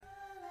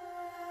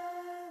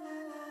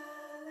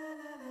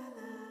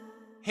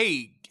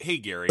Hey,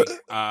 Gary.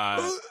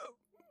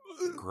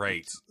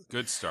 Great.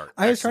 Good start.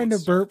 I was trying to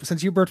burp.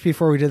 Since you burped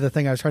before we did the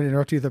thing, I was trying to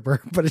interrupt you with the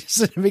burp, but it's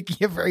just making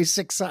a very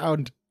sick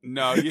sound.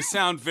 No, you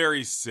sound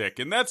very sick,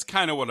 and that's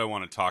kind of what I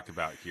want to talk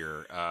about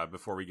here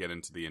before we get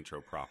into the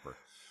intro proper.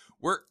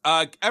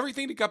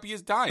 Everything to Guppy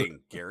is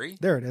dying, Gary.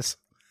 There it is.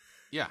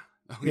 Yeah.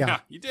 Oh, yeah,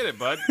 you did it,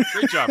 bud.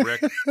 Great job,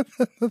 Rick.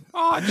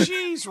 Oh,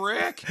 jeez,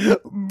 Rick.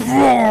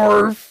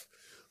 Barf.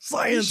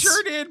 Science. You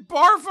sure did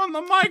barf on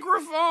the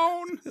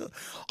microphone.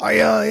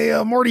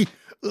 Morty.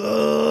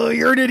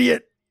 You're an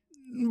idiot.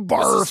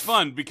 Barf. This is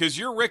fun because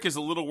your Rick is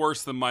a little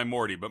worse than my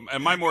Morty,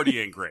 and my Morty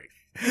ain't great.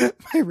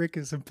 My Rick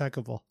is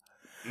impeccable.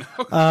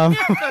 Yeah,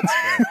 that's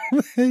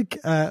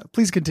fair.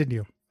 Please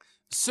continue.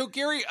 So,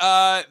 Gary,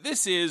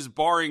 this is,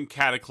 barring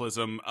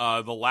Cataclysm,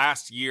 the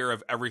last year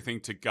of Everything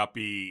to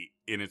Guppy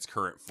in its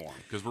current form,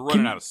 because we're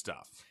running out of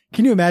stuff.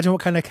 Can you imagine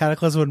what kind of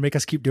cataclysm would make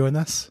us keep doing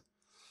this?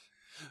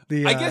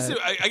 I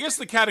guess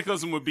the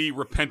Cataclysm would be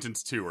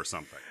Repentance 2 or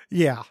something.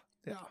 Yeah.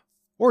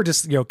 Or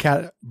just,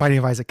 Binding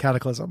of Isaac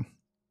Cataclysm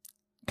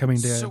coming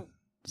to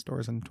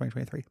stores in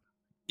 2023.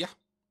 Yeah.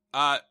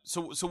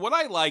 So what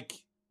I like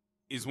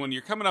is when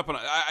you're coming up on,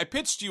 I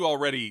pitched you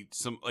already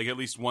some, like, at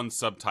least one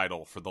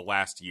subtitle for the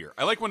last year.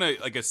 I like when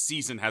a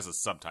season has a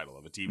subtitle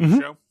of a TV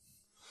show.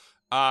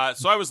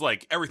 So I was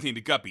like, Everything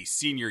to Guppy,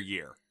 senior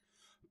year.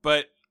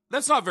 But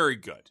that's not very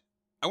good.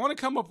 I want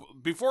to come up,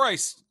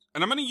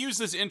 and I'm going to use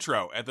this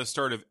intro at the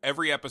start of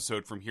every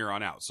episode from here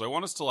on out. So I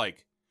want us to,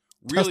 like,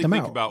 really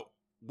think about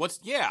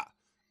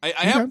I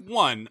have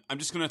one I'm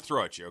just going to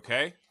throw at you,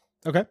 okay?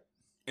 Okay.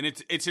 And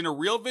it's in a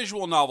real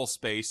visual novel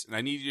space, and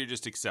I need you to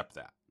just accept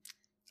that.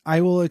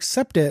 I will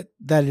accept it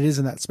that it is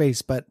in that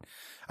space, but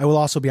I will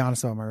also be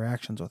honest about my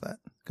reactions with it.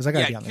 Because I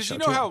got to be on the show,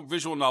 because you know how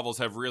visual novels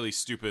have really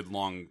stupid,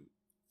 long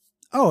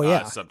Oh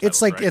yeah,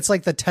 subtitles, it's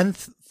like the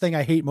 10th thing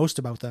I hate most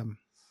about them.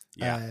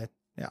 Yeah.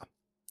 Yeah.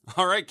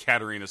 All right,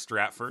 Katarina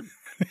Stratford.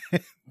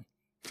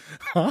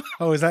 Huh?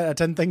 Oh, is that a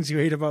 10 things you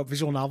hate about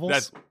visual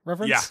novels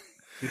reference? Yeah.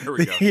 There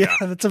we go. Yeah,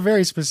 that's a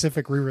very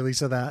specific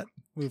re-release of that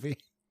movie.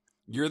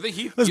 You're the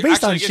Heath. It was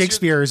based on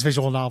Shakespeare's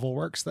visual novel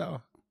works,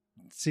 though.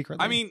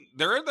 Secretly. I mean,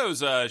 there are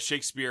those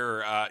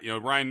Shakespeare,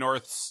 Ryan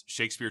North's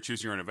Shakespeare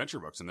Choose Your Own Adventure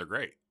books, and they're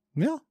great.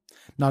 Yeah,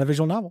 not a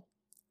visual novel.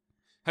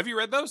 Have you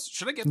read those?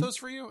 Should I get those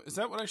for you? Is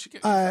that what I should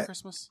get for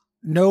Christmas?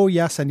 No,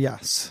 yes, and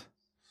yes.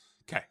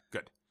 Okay,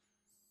 good.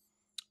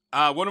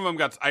 One of them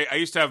I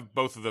used to have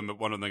both of them, but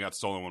one of them got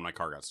stolen when my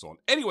car got stolen.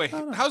 Anyway,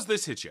 how's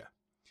this hit you?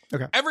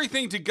 Okay.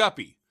 Everything to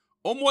Guppy.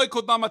 Omoe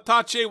kodama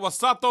tache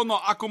wasato no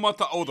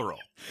akumata odoro.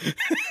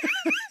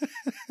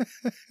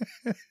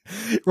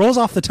 Rolls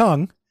off the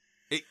tongue.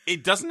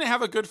 It doesn't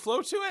have a good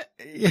flow to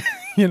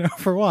it.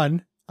 For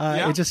one,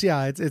 it just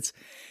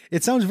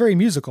it sounds very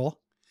musical.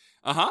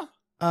 What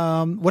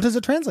does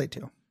it translate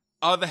to?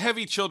 The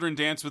heavy children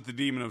dance with the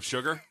demon of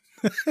sugar.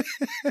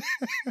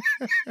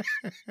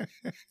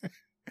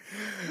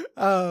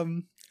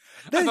 I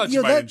thought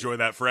you might enjoy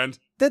that, friend.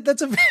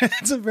 That's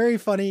a very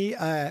funny.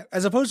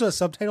 As opposed to a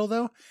subtitle,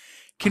 though,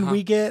 can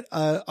we get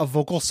a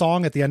vocal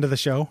song at the end of the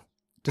show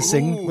to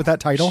sing with that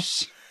title?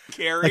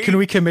 Gary? Like, can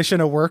we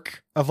commission a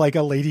work of like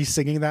a lady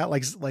singing that,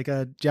 like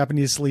a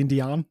Japanese Celine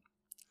Dion,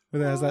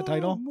 that has that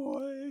title?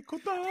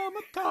 Never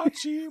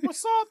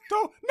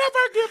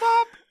give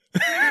up.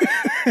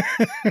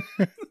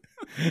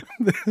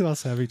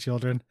 Those heavy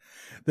children,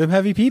 them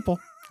heavy people.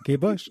 Kate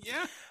Bush.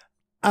 Yeah.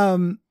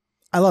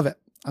 I love it.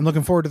 I'm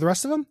looking forward to the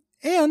rest of them,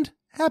 and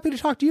happy to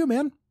talk to you,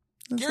 man.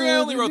 Gary, I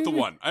only wrote the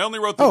one. I only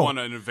wrote the one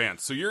in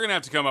advance, so you're gonna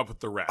have to come up with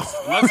the rest.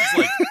 Unless it's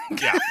like,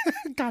 yeah.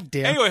 God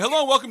damn. Anyway, hello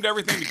and welcome to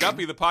Everything to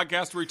Guppy, the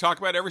podcast where we talk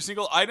about every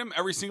single item,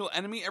 every single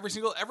enemy, every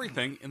single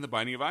everything in the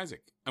Binding of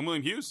Isaac. I'm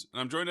William Hughes, and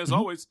I'm joined as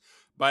always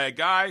by a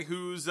guy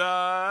who's, you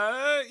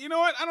know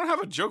what? I don't have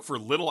a joke for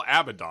Little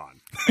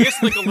Abaddon. I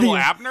guess like a little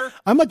Abner.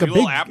 I'm like a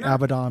big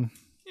Abaddon.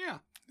 Yeah.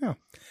 Yeah.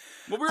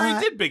 Well, we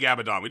already did Big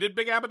Abaddon. We did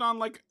Big Abaddon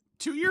like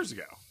 2 years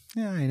ago.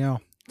 Yeah, I know.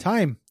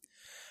 Time.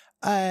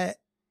 We're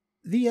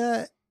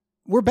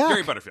back.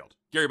 Gary Butterfield.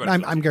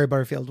 I'm Gary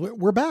Butterfield.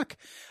 We're back.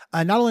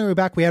 Not only are we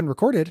back, we hadn't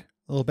recorded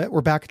a little bit.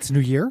 We're back. It's a new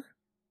year.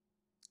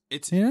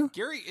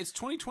 Gary, it's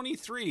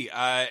 2023,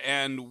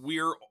 and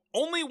we're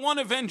only one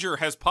Avenger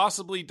has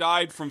possibly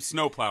died from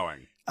snow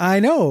plowing. I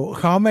know.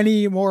 How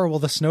many more will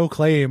the snow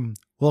claim?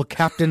 Will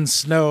Captain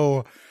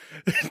Snow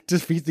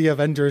defeat the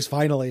Avengers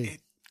finally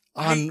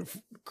on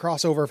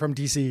crossover from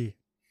DC?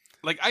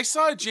 Like, I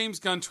saw a James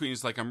Gunn tweet.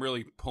 He's like, I'm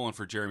really pulling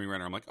for Jeremy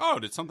Renner. I'm like, oh,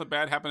 did something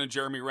bad happen to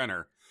Jeremy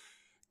Renner?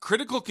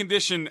 Critical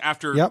condition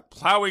after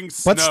plowing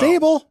snow. But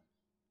stable.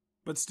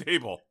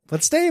 That's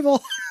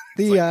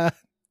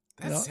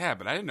sad,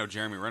 but I didn't know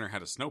Jeremy Renner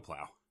had a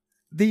snowplow.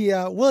 He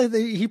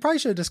probably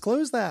should have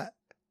disclosed that.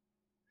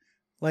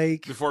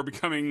 Like, before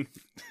becoming...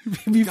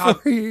 they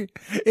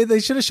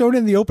should have shown it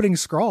in the opening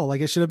scroll.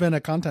 Like, it should have been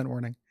a content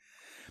warning.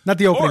 Not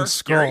the opening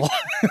scroll.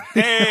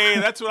 Hey,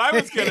 that's what I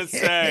was going to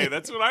say.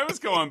 That's what I was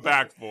going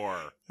back for.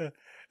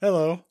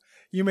 Hello.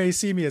 You may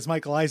see me as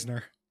Michael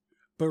Eisner,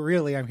 but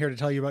really I'm here to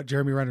tell you about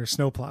Jeremy Renner's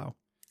snowplow.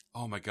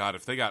 Oh my God!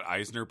 If they got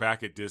Eisner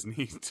back at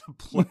Disney to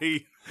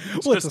play,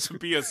 Well, to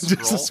be a Just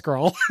a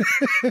scroll.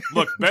 scroll.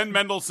 Look, Ben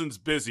Mendelsohn's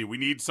busy. We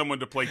need someone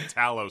to play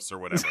Talos or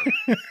whatever.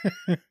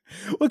 Well,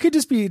 it could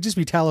just be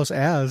Talos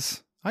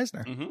as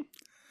Eisner. Mm-hmm.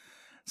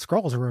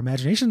 Scrolls where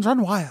imaginations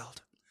run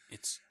wild.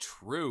 It's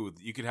true.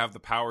 You could have the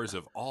powers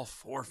of all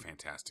 4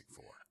 Fantastic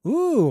Four.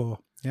 Ooh,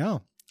 yeah.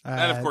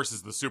 That, of course,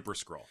 is the Super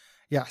Scroll.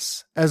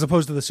 Yes, as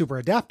opposed to the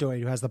Super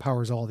Adaptoid who has the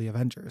powers of all the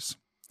Avengers.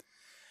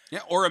 Yeah,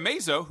 or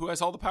Amazo, who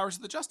has all the powers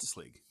of the Justice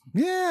League.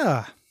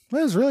 Yeah, it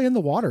was really in the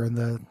water in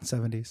the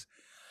 70s.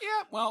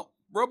 Yeah, well,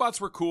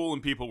 robots were cool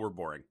and people were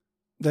boring.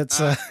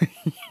 That's,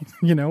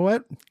 you know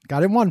what?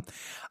 Got him one.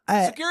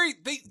 So, Gary,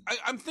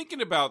 I'm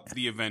thinking about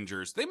the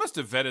Avengers. They must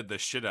have vetted the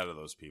shit out of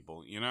those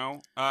people, you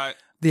know? The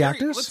Gary,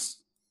 actors?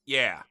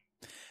 Yeah.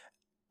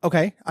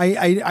 Okay.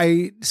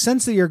 I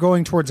sense that you're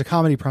going towards a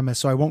comedy premise,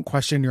 so I won't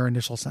question your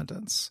initial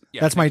sentence.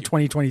 Yeah, That's my thank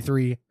you.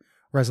 2023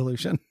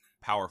 resolution.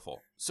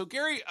 Powerful. So,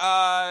 Gary,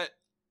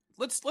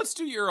 let's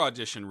do your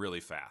audition really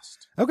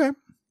fast. Okay.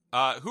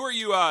 Who are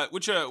you?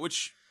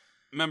 Which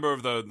member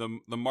of the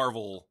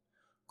Marvel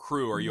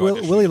crew are you?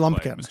 Willie auditioning to play,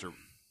 Lumpkin. Mr.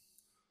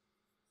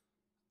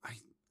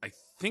 I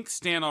think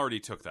Stan already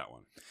took that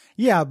one.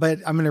 Yeah, but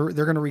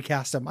they're gonna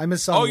recast him. I'm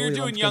his son. Oh, you're Willie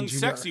doing Lumpkin young, Jr.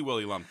 sexy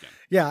Willie Lumpkin.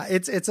 Yeah,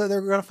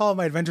 they're gonna follow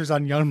my adventures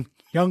on young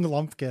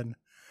Lumpkin.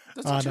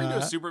 Does he turn into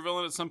a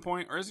supervillain at some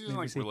point, or is he just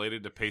like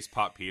related to Paste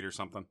Pot Pete or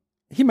something?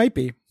 He might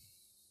be.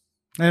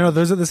 I know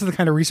this is the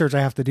kind of research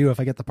I have to do if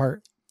I get the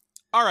part.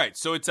 All right,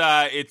 so it's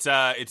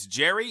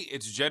Jerry.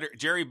 It's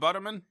Jerry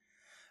Butterman.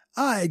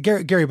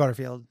 Gary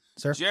Butterfield,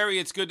 sir. Jerry,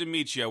 it's good to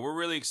meet you. We're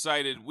really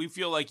excited. We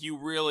feel like you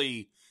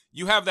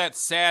have that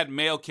sad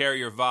mail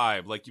carrier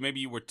vibe. Like maybe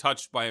you were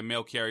touched by a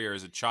mail carrier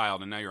as a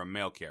child, and now you're a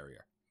mail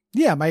carrier.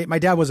 Yeah, my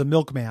dad was a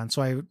milkman,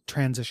 so I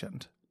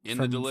transitioned In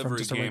the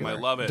delivery game. I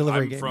love it.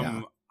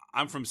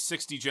 I'm from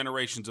 60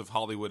 generations of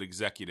Hollywood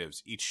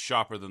executives, each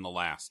sharper than the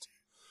last.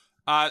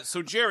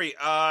 So Jerry,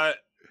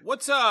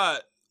 what's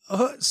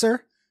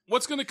sir?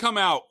 What's going to come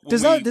out?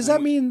 Does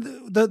that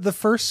mean the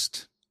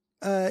first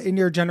in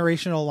your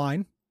generational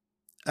line?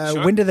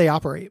 Sure. When do they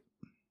operate?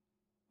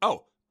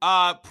 Oh,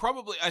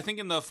 probably I think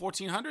in the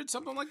 1400s,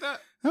 something like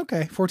that.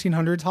 Okay,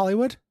 1400s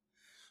Hollywood.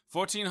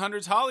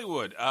 1400s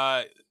Hollywood.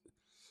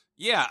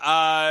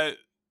 Yeah.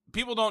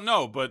 People don't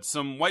know, but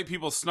some white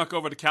people snuck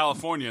over to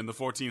California in the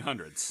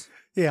 1400s.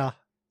 Yeah.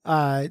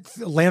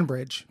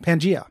 Landbridge,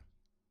 Pangea.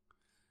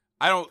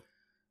 I don't.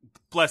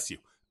 Bless you.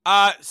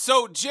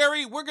 So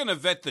Jerry, we're gonna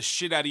vet the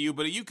shit out of you,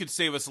 but you could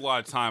save us a lot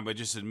of time by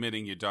just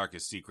admitting your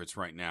darkest secrets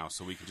right now,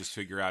 so we can just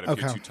figure out if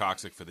you're too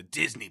toxic for the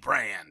Disney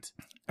brand.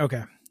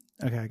 Okay,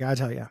 I gotta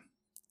tell you,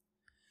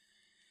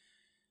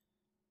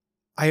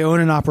 I own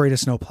and operate a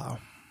snowplow.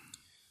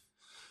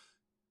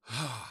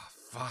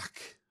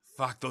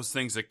 Fuck, those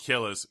things are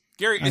killers.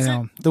 Gary, I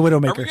know. The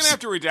Widowmakers. Are we gonna have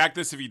to redact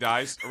this if he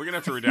dies? Are we gonna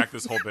have to redact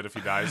this whole bit if he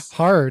dies?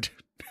 Hard.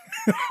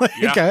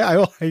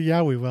 Yeah.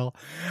 Yeah, we will.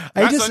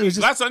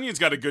 Glass Onion's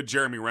got a good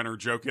Jeremy Renner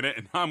joke in it,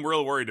 and I'm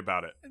real worried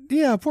about it.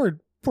 Yeah, poor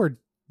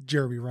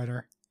Jeremy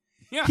Renner.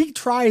 Yeah. He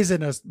tries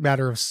in a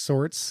matter of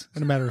sorts,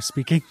 in a matter of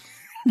speaking.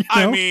 You know?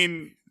 I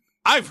mean,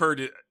 I've heard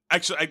it.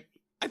 Actually,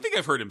 I think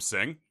I've heard him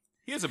sing.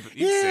 He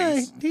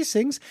sings. He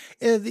sings.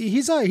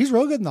 He's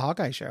real good in the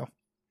Hawkeye show.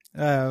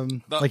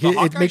 The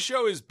Hawkeye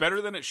show is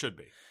better than it should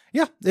be.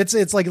 Yeah,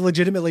 it's like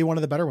legitimately one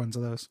of the better ones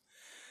of those.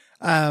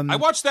 I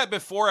watched that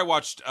before I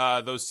watched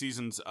those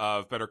seasons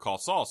of Better Call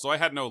Saul, so I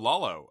had no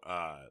Lalo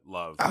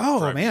love.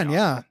 Oh man,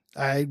 yeah.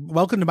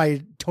 Welcome to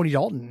my Tony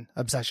Dalton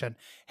obsession.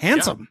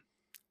 Handsome. Yeah.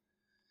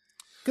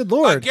 Good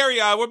Lord, Gary.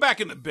 We're back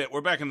in the bit.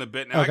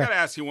 Now. Okay. I got to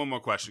ask you one more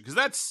question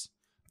because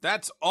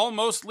that's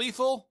almost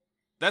lethal.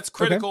 That's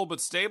critical but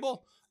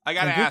stable. I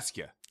got to ask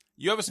you.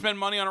 You ever spend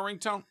money on a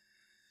ringtone?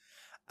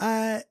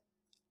 I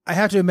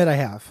have to admit I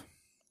have.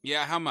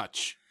 Yeah, how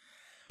much?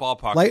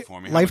 Ballpark it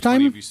for me.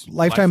 Lifetime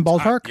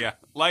ballpark? Yeah,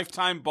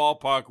 lifetime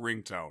ballpark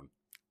ringtone.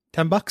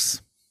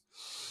 $10.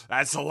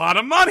 That's a lot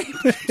of money.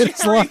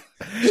 It's a lot.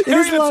 It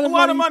is a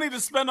lot of money to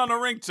spend on a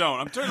ringtone.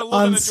 I'm turning to look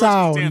on at George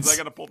sounds. Costanza. I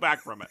got to pull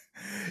back from it.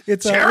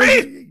 It's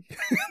Jerry.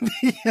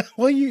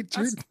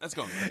 That's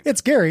going. It's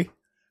Gary,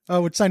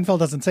 which Seinfeld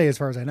doesn't say as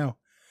far as I know.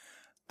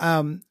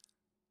 Yeah,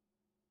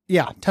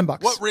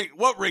 $10.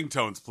 What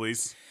ringtones,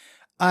 please?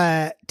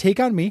 Take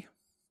on Me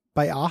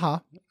by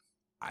Aha.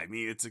 I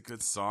mean, it's a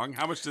good song.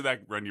 How much did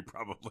that run you?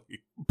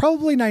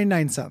 Probably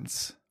 99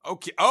 cents.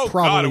 Okay. Oh,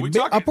 probably. God. Are we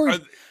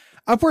talking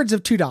upwards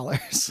of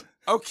 $2?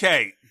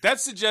 Okay. That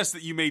suggests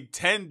that you made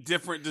 10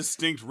 different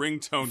distinct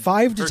ringtone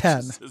 5 to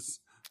purchases.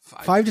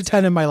 10. 5 to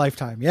 10 in my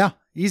lifetime. Yeah.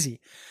 Easy.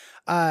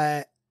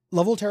 Love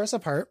Will Tear Us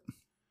Apart.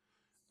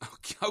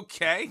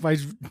 Okay. By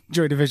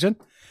Joy Division.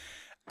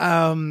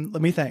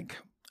 Let me think.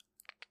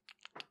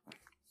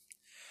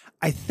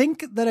 I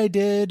think that I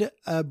did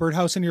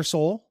Birdhouse in Your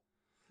Soul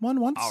one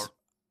once.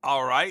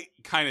 All right,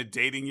 kind of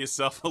dating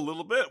yourself a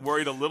little bit.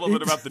 Worried a little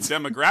bit about the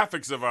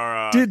demographics of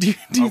our. Do you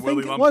think?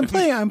 Willie Lumpkin. Well,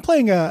 I'm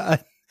playing I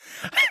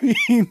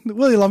mean,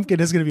 Willie Lumpkin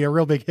is going to be a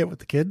real big hit with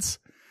the kids.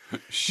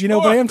 Sure. You know,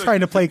 but I am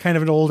trying to play kind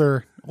of an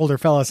older older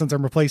fella since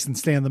I'm replacing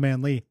Stan the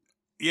Man Lee.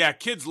 Yeah,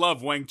 kids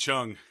love Wang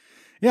Chung.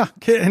 Yeah,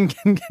 and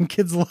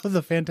kids love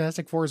the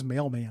Fantastic Four's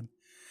mailman.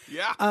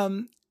 Yeah.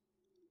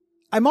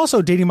 I'm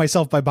also dating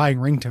myself by buying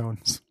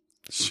ringtones.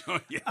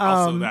 Sure, yeah,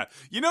 also that.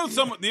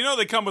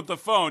 They come with the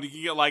phone. You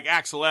can get like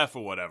Axel F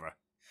or whatever.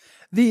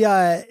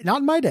 Not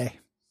in my day.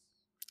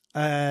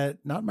 Not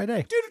in my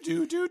day.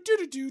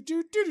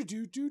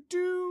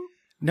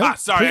 Nope.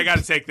 Sorry, I got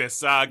to take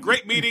this.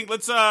 Great meeting.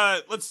 Let's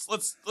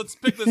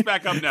pick this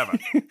back up. Never.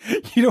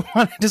 You don't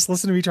want to just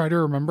listen to me try to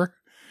remember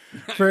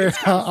for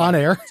on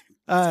air. It's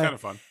kind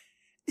of fun.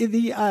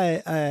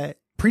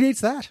 Predates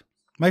that.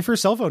 My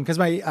first cell phone, because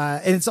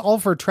and it's all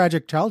for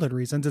tragic childhood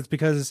reasons. It's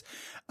because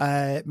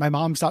my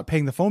mom stopped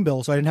paying the phone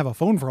bill, so I didn't have a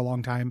phone for a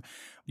long time.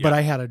 But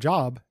I had a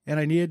job, and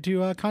I needed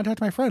to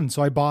contact my friends.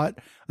 So I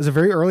was a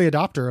very early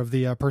adopter of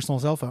the personal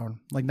cell phone,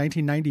 like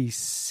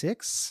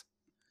 1996.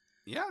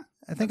 Yeah,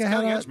 I think I had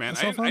a man.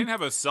 cell phone. I didn't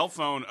have a cell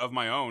phone of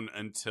my own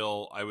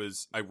until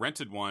I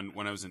rented one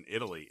when I was in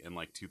Italy in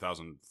like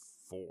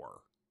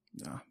 2004.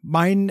 Yeah.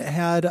 Mine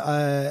had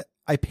I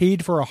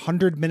paid for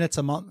 100 minutes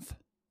a month.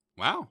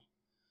 Wow.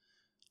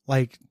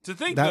 Like, to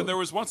think that there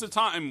was once a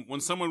time when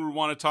someone would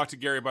want to talk to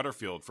Gary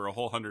Butterfield for a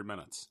whole 100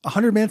 minutes.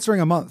 100 minutes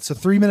during a month, so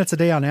 3 minutes a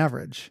day on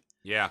average.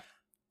 Yeah.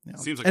 You know.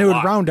 Seems like and a it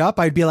lot. would round up.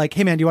 I'd be like,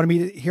 hey man, do you want to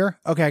meet here?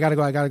 Okay, I gotta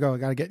go. I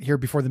gotta get here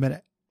before the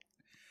minute.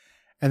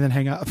 And then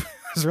hang up. It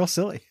was real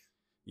silly.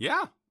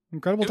 Yeah.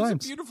 Incredible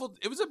times.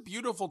 It was a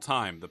beautiful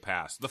time, the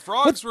past. The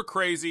frogs were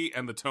crazy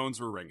and the tones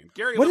were ringing.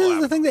 Gary, what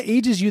is the thing that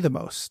ages you the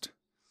most?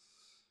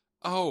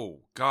 Oh,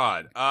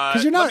 God.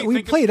 Because you're not,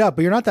 we played up,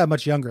 but you're not that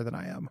much younger than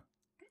I am.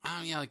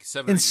 Oh, yeah, like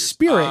 7 In years.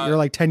 spirit, you're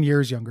like 10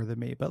 years younger than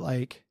me, but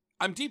like.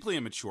 I'm deeply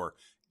immature.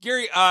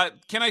 Gary,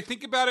 can I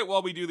think about it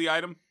while we do the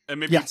item? And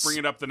maybe bring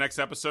it up the next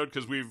episode?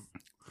 Because we've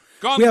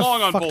gone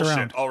long on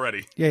bullshit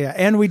already. Yeah.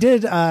 And we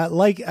did,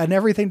 like an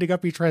Everything to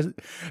Guppy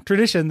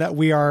tradition that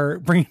we are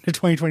bringing to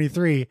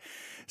 2023,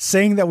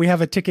 saying that we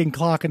have a ticking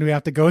clock and we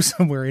have to go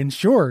somewhere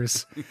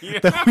ensures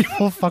that we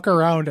will fuck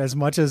around as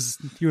much as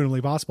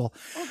humanly possible.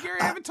 Oh,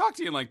 Gary, I haven't talked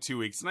to you in like 2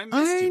 weeks, and I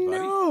missed you, buddy.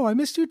 I know. I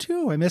missed you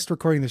too. I missed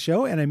recording the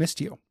show, and I missed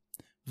you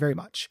very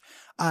much.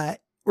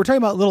 We're talking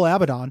about Little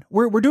Abaddon.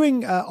 We're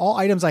doing all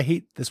items I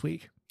hate this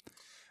week.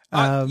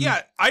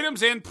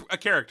 Items and a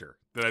character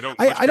that I don't.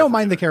 I don't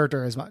mind the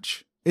character as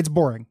much. It's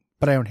boring,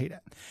 but I don't hate it.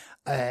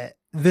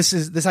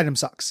 This item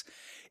sucks.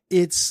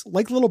 It's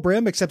like Little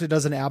Brim, except it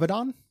does an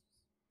Abaddon.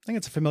 I think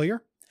it's a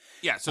familiar.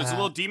 Yeah, so it's a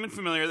little demon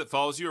familiar that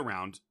follows you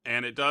around,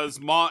 and it does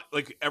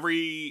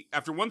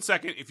after 1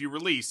 second, if you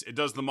release, it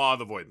does the Maw of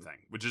the Void thing,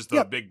 which is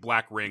the big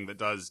black ring that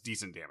does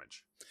decent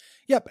damage.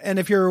 Yep, and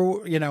if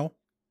you're,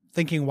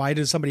 thinking, why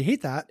does somebody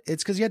hate that?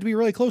 It's because you have to be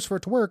really close for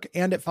it to work,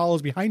 and it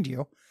follows behind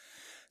you.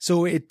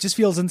 So it just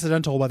feels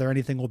incidental whether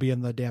anything will be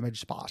in the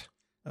damage spot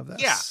of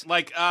this. Yeah,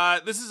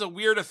 this is a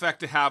weird effect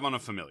to have on a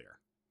familiar.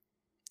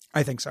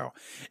 I think so.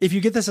 If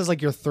you get this as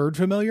like your third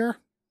familiar,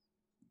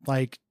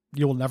 like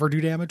you will never do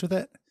damage with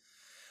it.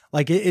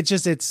 Like it's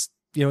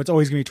always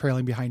going to be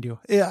trailing behind you.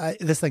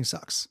 This thing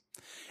sucks.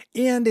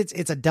 And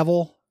it's a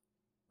devil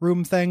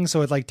room thing.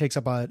 So it like takes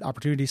up an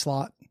opportunity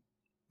slot,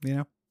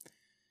 No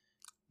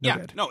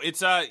good. No, it's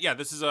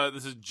this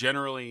is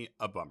generally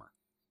a bummer.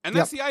 And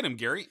that's the item,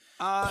 Gary.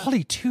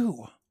 Quality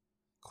 2.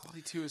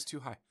 Quality 2 is too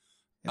high.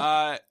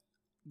 Yep.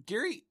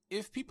 Gary,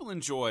 if people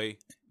enjoy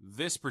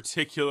this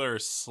particular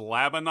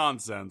slab of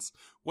nonsense,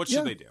 what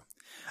should they do?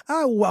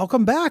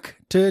 Welcome back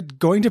to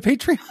going to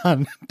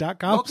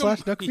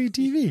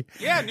patreon.com/duckfeedtv.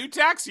 Yeah, new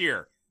tax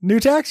year. New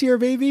tax year,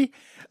 baby.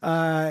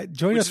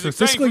 Join us for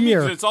fiscal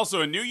year. It's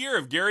also a new year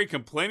of Gary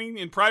complaining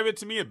in private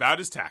to me about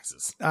his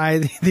taxes.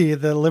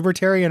 The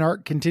libertarian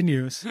arc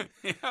continues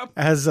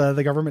as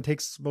the government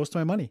takes most of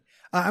my money.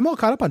 I'm all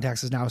caught up on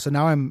taxes now, so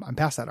now I'm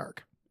past that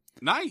arc.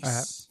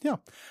 Nice.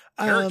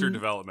 Character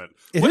development.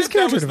 It is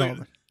character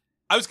development.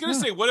 I was going to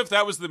say, what if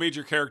that was the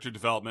major character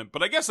development?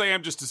 But I guess I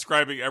am just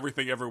describing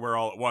Everything Everywhere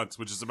All at Once,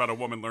 which is about a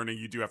woman learning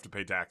you do have to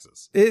pay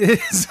taxes. It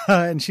is,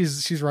 and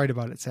she's right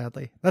about it,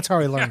 sadly. That's how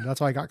I learned.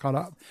 That's why I got caught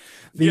up.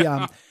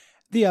 The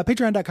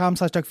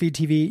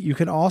patreon.com/duckfeedtv. You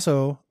can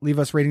also leave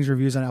us ratings,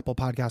 reviews on Apple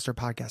Podcast or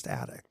Podcast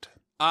Addict.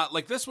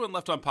 Like this one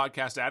left on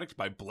Podcast Addict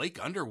by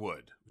Blake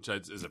Underwood, which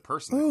is a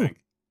person, I think.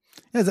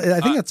 Yeah,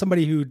 I think that's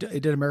somebody who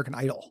did American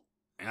Idol.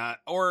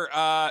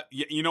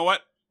 You know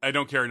what? I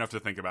don't care enough to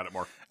think about it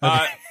more.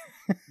 Okay.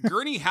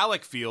 Gurney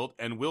Halleckfield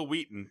and Will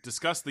Wheaton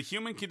discuss the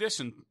human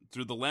condition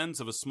through the lens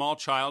of a small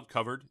child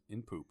covered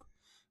in poop.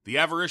 The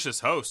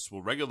avaricious hosts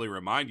will regularly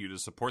remind you to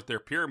support their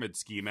pyramid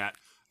scheme at,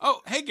 oh,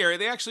 hey, Gary,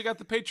 they actually got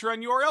the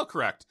Patreon URL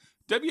correct.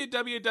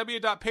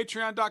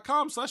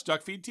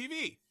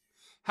 www.patreon.com/duckfeedtv.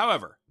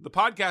 However, the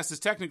podcast is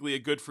technically a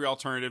good free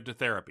alternative to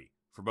therapy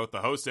for both the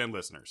hosts and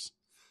listeners.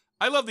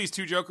 I love these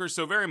two jokers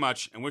so very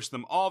much and wish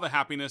them all the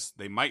happiness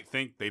they might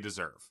think they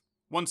deserve.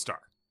 1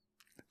 star.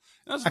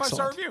 And that's a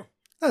 5-star review.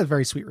 That's a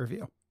very sweet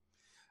review.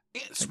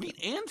 Sweet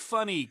and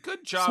funny.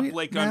 Good job, Sweet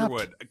Blake map.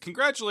 Underwood.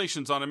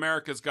 Congratulations on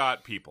America's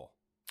Got People.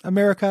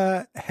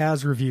 America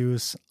has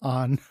reviews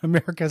on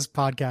America's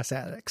Podcast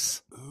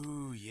Addicts.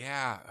 Ooh,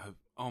 yeah.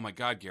 oh my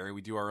God, Gary,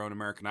 we do our own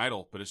American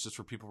Idol, but it's just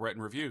for people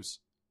writing reviews.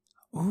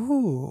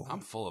 Ooh. I'm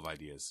full of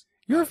ideas.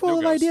 You're full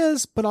of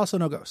ideas, but also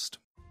no ghost.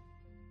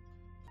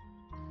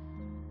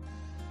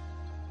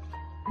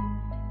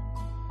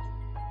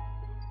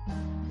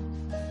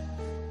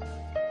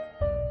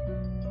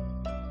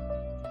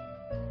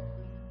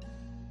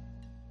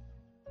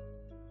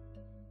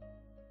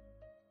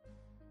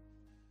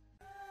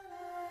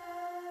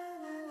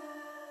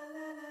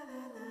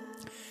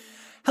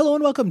 Hello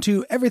and welcome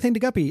to Everything to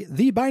Guppy,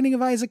 the Binding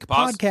of Isaac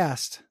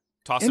podcast.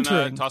 Put in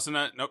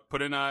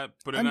a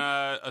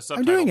subtitle.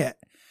 I'm doing it.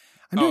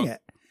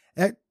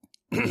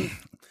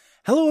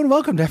 Hello and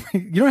welcome to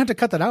you don't have to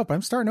cut that out, but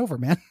I'm starting over,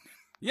 man.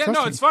 Yeah, Trust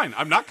no, me. it's fine.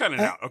 I'm not cutting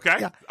it out, okay?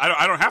 Yeah.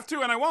 I don't have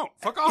to and I won't.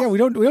 Fuck off. Yeah, we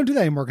don't do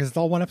that anymore because it's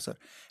all one episode.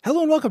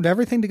 Hello and welcome to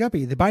Everything to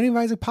Guppy, the Binding of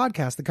Isaac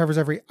podcast that covers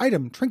every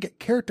item, trinket,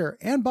 character,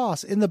 and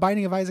boss in the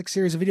Binding of Isaac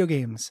series of video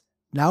games.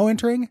 Now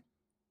entering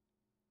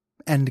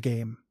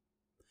Endgame.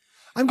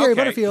 I'm Gary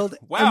Butterfield,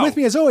 Wow. and with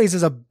me as always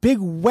is a big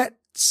wet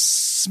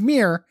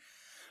smear,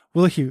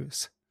 Will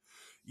Hughes.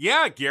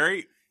 Yeah,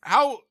 Gary.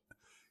 How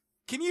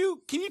can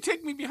you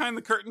take me behind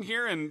the curtain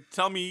here and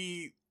tell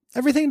me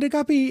Everything to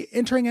Guppy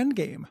entering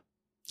Endgame.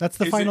 That's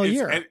the final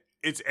year.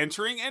 It's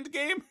entering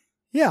Endgame?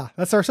 Yeah,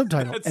 that's our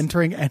subtitle.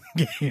 Entering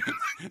Endgame.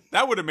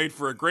 That would have made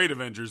for a great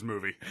Avengers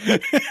movie.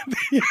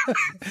 Yeah.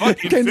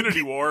 Fuck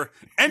Infinity War.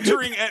 Ramp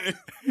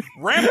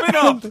it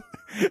up.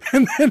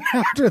 And then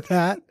after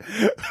that,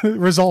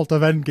 result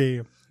of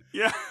Endgame.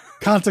 Yeah.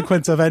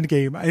 Consequence of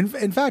Endgame.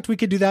 In fact, we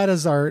could do that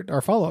as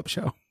our follow-up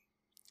show.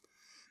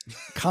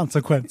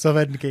 Consequence of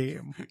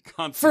Endgame.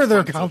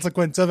 Further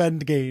consequence of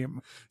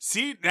Endgame.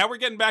 See, now we're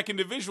getting back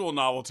into visual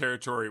novel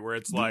territory where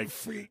it's like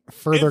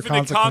further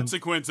infinite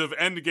consequence of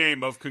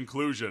Endgame of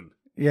conclusion.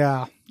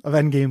 Yeah, of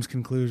Endgame's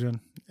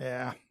conclusion.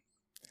 Yeah.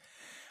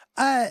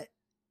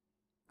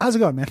 How's it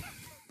going, man?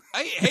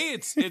 Hey,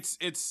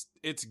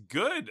 it's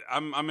good.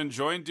 I'm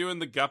enjoying doing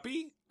the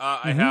Guppy.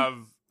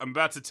 I'm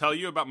about to tell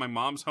you about my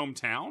mom's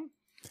hometown.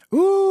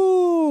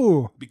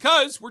 Ooh.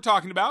 Because we're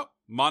talking about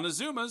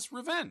Montezuma's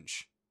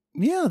Revenge.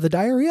 Yeah, the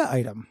diarrhea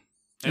item.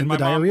 And my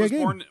mom was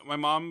born. My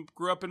mom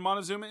grew up in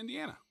Montezuma,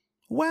 Indiana.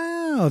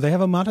 Wow, they have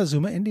a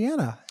Montezuma,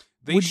 Indiana.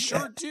 They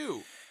sure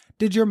do.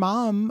 Did your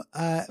mom?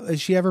 Has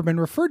she ever been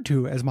referred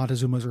to as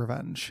Montezuma's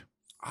Revenge?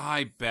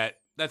 I bet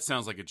that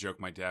sounds like a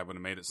joke my dad would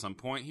have made at some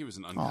point. He was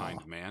an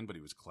unkind man, but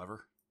he was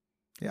clever.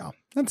 Yeah,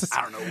 I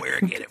don't know where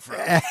to get it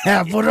from.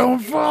 Apple don't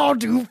fall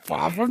too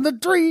far from the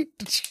tree.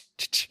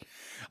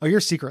 Oh, you're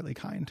secretly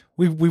kind.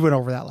 We went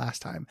over that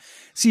last time.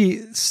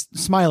 See,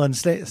 Smile and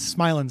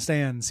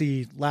Stan.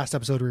 See, last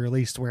episode we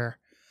released where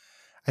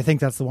I think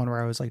that's the one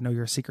where I was like, no,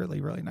 you're secretly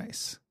really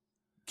nice.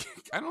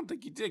 I don't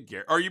think you did,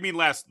 Gary. Or you mean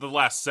the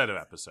last set of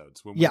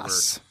episodes when we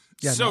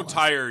were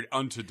tired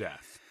unto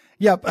death.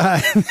 Yep.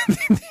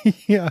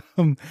 Yeah,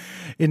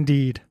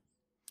 indeed.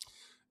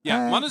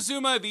 Yeah,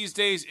 Montezuma these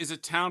days is a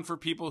town for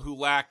people who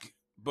lack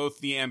both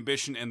the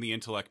ambition and the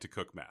intellect to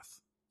cook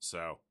meth.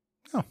 So.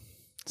 Oh,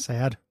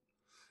 sad.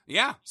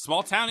 Yeah,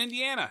 small town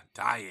Indiana,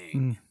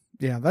 dying.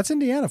 Yeah, that's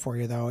Indiana for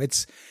you, though.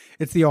 It's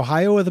the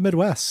Ohio of the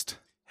Midwest.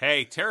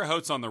 Hey, Terre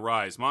Haute's on the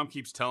rise. Mom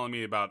keeps telling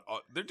me about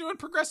they're doing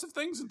progressive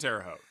things in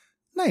Terre Haute.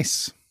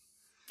 Nice.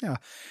 Yeah.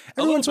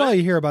 Every once in a while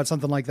you hear about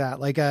something like that.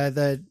 Like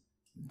the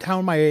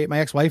town my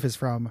ex-wife is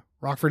from,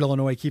 Rockford,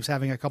 Illinois, keeps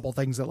having a couple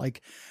things that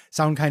like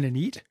sound kind of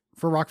neat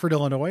for Rockford,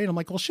 Illinois. And I'm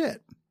like, well,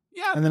 shit.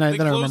 Yeah, and then I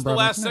closed remember the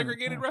last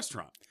segregated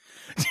restaurant.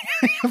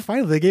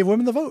 Finally, they gave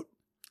women the vote.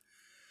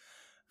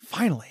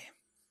 Finally.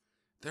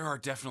 There are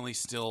definitely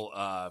still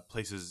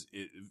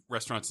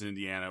restaurants in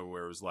Indiana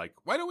where it was like,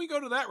 why don't we go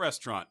to that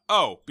restaurant?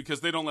 Oh,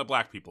 because they don't let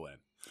black people in.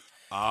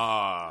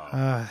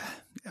 Yeah.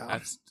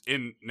 That's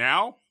in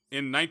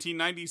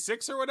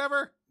 1996 or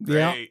whatever?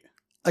 Great.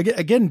 Yeah.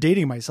 Again,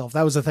 dating myself.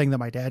 That was the thing that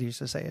my dad used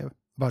to say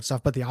about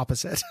stuff, but the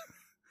opposite.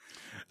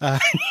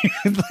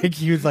 Like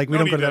he was like, we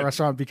don't go to that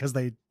restaurant because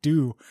they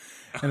do.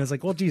 And it's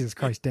like, well, Jesus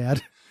Christ,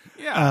 Dad.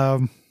 Yeah.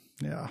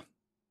 Yeah.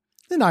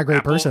 They're not a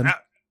great person.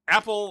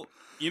 Apple.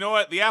 You know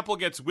what? The apple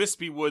gets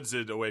wispy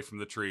woodsed away from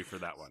the tree for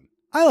that one.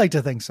 I like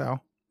to think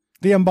so.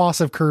 The emboss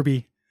of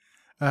Kirby,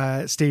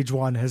 stage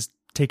 1 has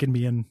taken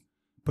me and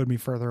put me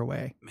further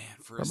away. Man,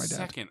 for a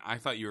second, I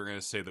thought you were going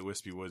to say that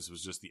Wispy Woods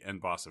was just the end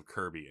boss of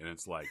Kirby, and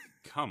it's like,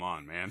 come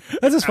on, man.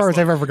 That's as far as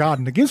I've ever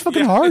gotten. The game's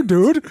fucking hard,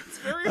 dude. It's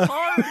very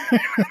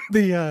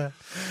hard.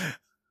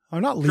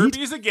 I'm not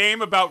Kirby is a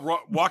game about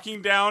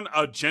walking down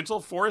a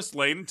gentle forest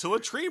lane until a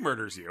tree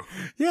murders you.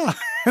 Yeah,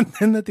 and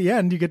then at the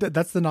end, you get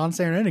that's the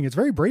non-standard ending. It's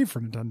very brave for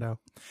Nintendo.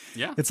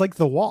 Yeah, it's like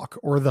The Walk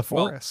or The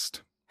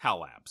Forest. HAL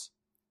Labs.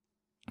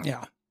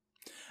 Yeah.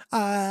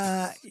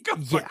 Go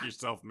fuck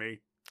yourself,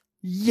 me.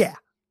 Yeah.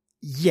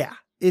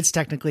 It's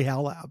technically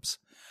HAL Labs.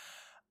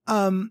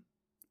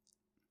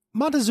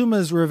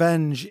 Montezuma's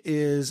Revenge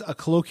is a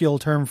colloquial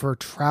term for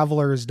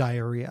traveler's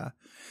diarrhea,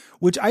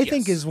 which I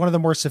think is one of the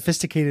more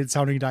sophisticated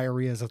sounding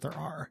diarrheas that there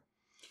are.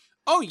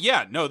 Oh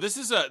yeah, no, this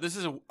is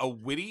a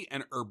witty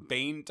and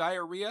urbane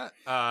diarrhea.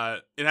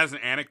 It has an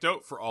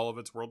anecdote for all of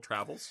its world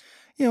travels.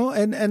 You know,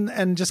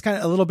 and just kind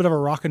of a little bit of a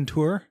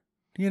raconteur,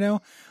 you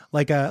know,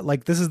 like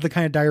this is the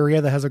kind of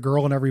diarrhea that has a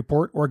girl in every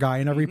port or guy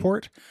in every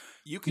port.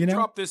 You can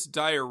drop this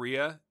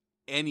diarrhea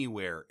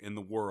anywhere in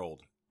the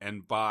world,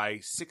 and by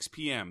 6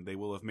 p.m. they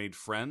will have made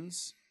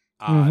friends.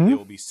 They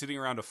will be sitting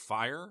around a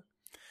fire,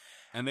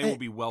 and they will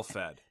be well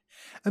fed.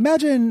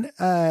 Imagine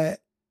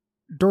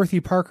Dorothy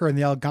Parker in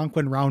the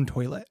Algonquin round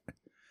toilet.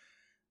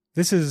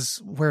 This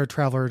is where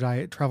traveler's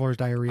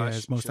diarrhea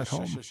is most at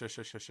home.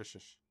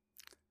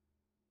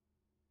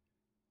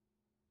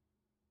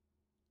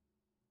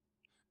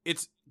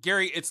 It's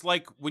Gary. It's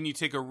like when you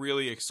take a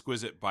really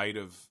exquisite bite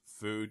of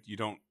food, you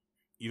don't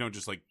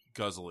just like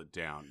guzzle it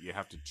down. You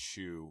have to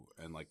chew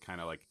and like kind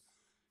of like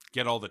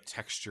get all the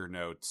texture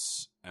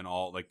notes and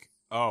all like.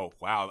 Oh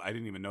wow! I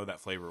didn't even know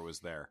that flavor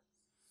was there.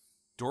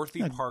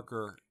 Dorothy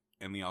Parker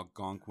and the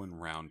Algonquin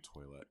round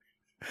toilet.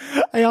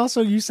 I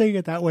also, you saying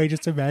it that way,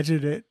 just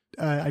imagine it.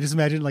 I just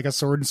imagine like a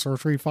sword and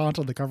sorcery font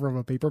on the cover of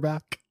a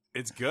paperback.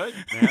 It's good,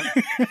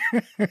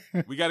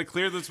 man. We got to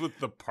clear this with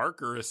the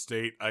Parker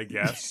estate, I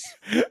guess.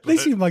 They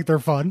seem like they're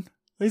fun.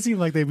 They seem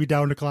like they'd be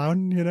down to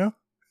clown, you know?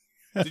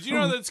 Did you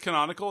know that it's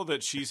canonical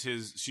that she's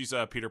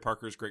Peter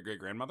Parker's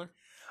great-great-grandmother?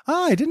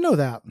 Ah, I didn't know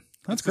that.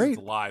 That's great.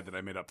 It's a lie that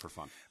I made up for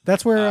fun.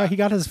 That's where he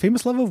got his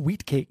famous love of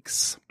wheat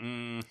cakes.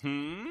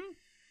 Mm-hmm.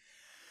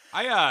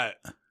 I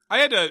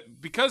had to,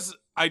 because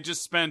I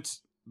just spent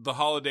the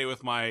holiday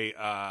with my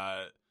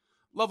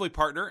lovely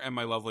partner and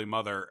my lovely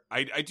mother.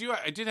 I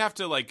did have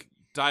to like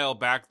dial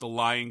back the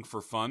lying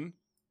for fun.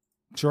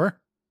 Sure.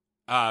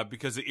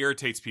 Because it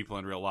irritates people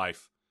in real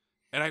life.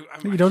 And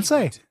you don't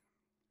say.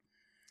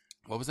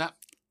 What was that?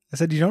 I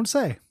said you don't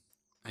say.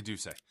 I do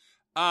say.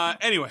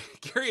 Anyway,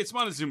 Gary, it's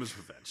Montezuma's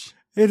Revenge.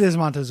 It is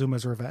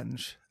Montezuma's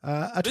Revenge.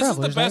 This is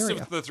the best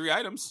of the three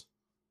items.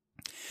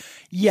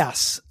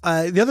 Yes.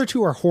 The other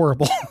two are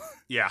horrible.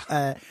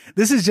 Yeah.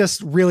 This is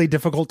just really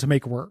difficult to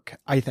make work,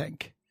 I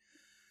think.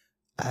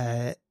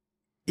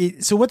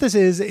 So what this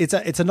is,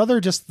 it's another,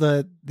 just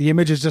the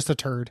image is just a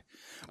turd,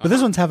 but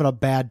this one's having a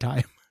bad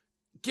time.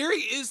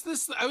 Gary,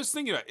 I was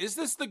thinking about, is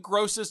this the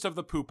grossest of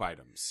the poop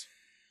items?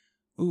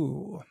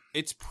 Ooh.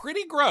 It's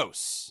pretty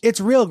gross.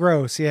 It's real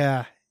gross,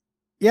 yeah.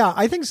 Yeah,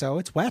 I think so.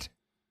 It's wet.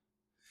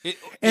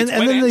 And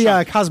then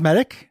the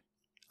cosmetic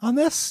on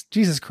this,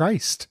 Jesus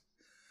Christ.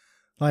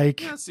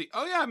 Like, yeah, see.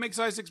 Oh yeah, it makes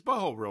Isaac's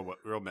butthole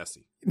real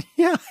messy.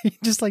 Yeah, he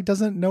just like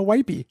doesn't know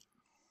wipey.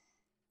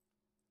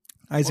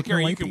 Isaac, well,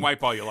 Gary, no you can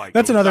wipe all you like.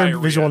 That's another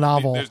visual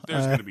novel. There's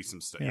going to be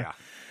some stuff. Yeah.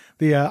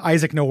 The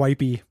Isaac No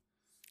Wipey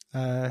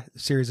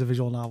series of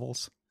visual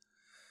novels.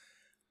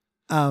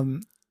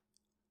 But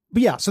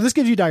yeah, so this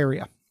gives you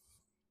diarrhea.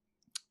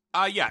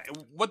 Yeah.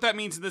 What that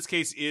means in this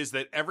case is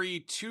that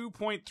every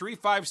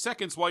 2.35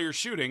 seconds while you're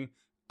shooting,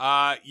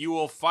 you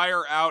will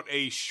fire out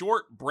a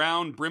short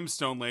brown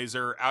brimstone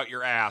laser out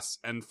your ass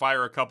and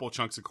fire a couple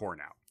chunks of corn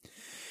out.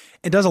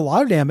 It does a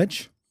lot of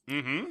damage.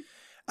 Mm-hmm.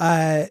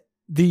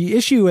 The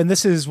issue, and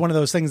this is one of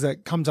those things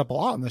that comes up a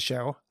lot on the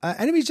show,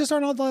 enemies just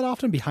aren't all that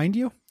often behind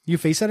you. You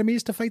face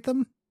enemies to fight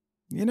them,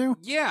 you know?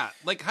 Yeah,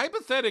 like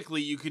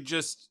hypothetically, you could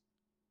just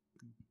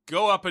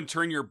go up and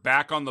turn your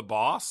back on the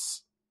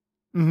boss.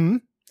 Mm-hmm.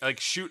 Like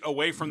shoot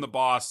away from the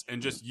boss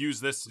and just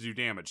use this to do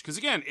damage. Because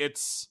again,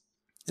 it's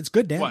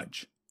good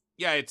damage. What?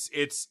 Yeah,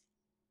 it's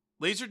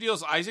laser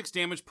deals Isaac's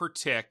damage per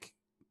tick,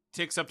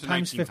 ticks up to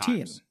times 19 15.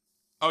 times.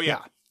 Oh yeah.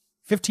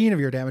 15 of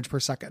your damage per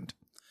second.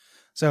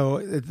 So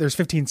there's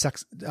 15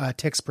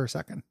 ticks per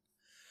second.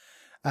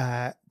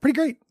 Pretty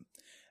great.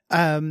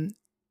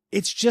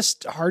 It's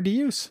just hard to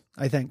use,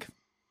 I think.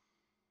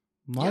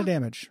 A lot of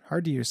damage,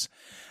 hard to use.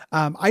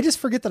 I just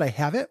forget that I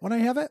have it when I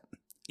have it.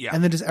 Yeah.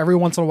 And then just every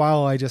once in a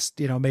while, I just,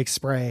 make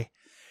spray.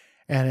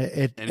 And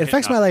it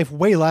affects my life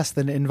way less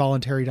than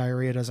involuntary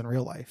diarrhea does in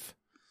real life.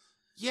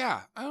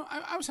 Yeah.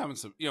 I was having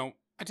some,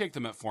 I take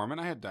the metformin.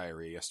 I had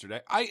diarrhea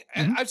yesterday.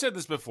 I've said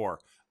this before.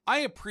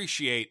 I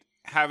appreciate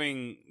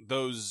having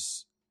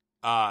those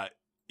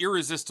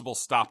irresistible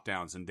stop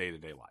downs in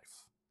day-to-day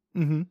life.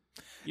 Mm-hmm.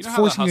 You know how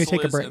the hustle you to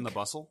take a break. In the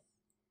bustle?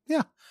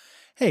 Yeah.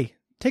 Hey,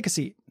 take a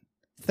seat.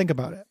 Think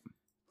about it.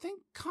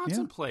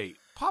 Contemplate. Yeah.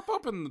 Pop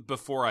open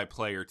Before I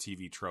Play or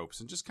TV Tropes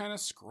and just kind of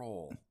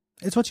scroll.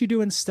 It's what you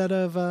do instead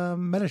of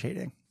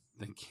meditating.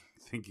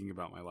 Thinking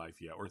about my life,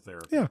 or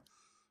therapy. Yeah.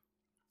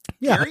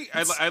 Yeah. Gary,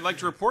 I'd like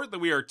to report that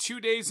we are 2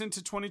 days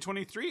into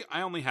 2023.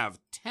 I only have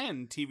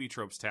 10 TV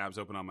Tropes tabs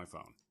open on my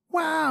phone.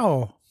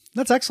 Wow.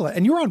 That's excellent.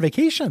 And you were on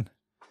vacation.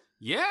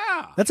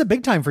 Yeah. That's a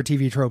big time for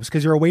TV Tropes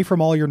because you're away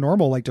from all your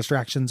normal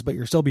distractions, but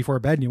you're still before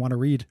bed and you want to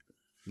read.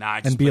 Nah,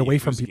 I just and be away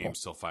from people.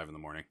 Till 5 in the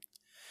morning.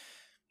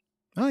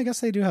 Well, I guess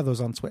they do have those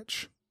on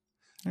Switch.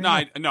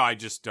 I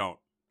just don't.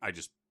 I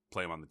just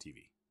play them on the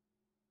TV.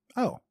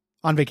 Oh,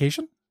 on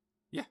vacation?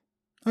 Yeah.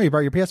 Oh, you brought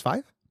your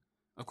PS5?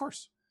 Of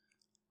course.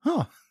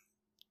 Huh.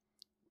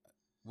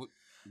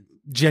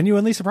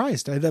 Genuinely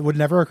surprised. That would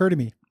never occur to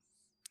me.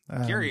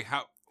 Gary,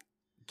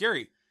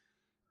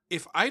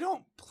 If I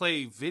don't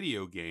play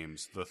video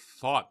games, the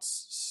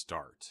thoughts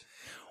start.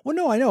 Well,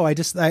 no, I know.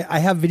 I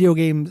have video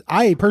games.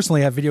 I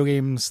personally have video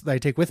games that I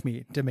take with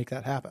me to make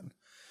that happen.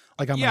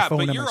 Like on my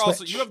phone and my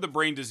Switch. You have the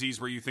brain disease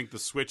where you think the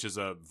Switch is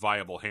a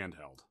viable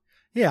handheld.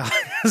 Yeah,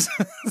 as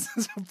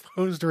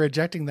opposed to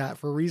rejecting that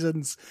for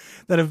reasons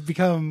that have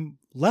become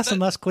less and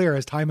less clear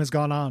as time has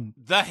gone on.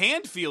 The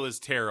hand feel is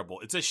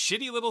terrible. It's a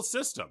shitty little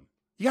system.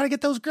 You got to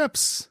get those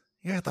grips.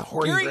 You got the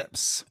horny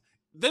grips.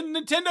 Then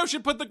Nintendo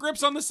should put the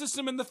grips on the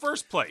system in the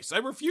first place. I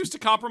refuse to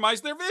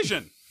compromise their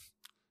vision.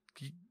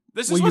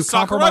 This is what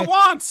Sakurai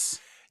wants.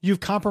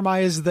 You've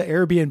compromised the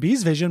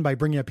Airbnb's vision by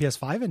bringing a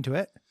PS5 into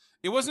it.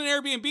 It wasn't an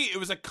Airbnb. It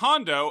was a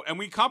condo, and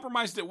we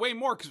compromised it way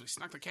more because we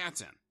snuck the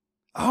cats in.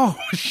 Oh,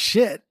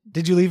 shit.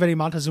 Did you leave any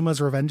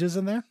Montezuma's Revenges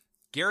in there?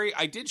 Gary,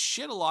 I did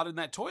shit a lot in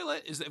that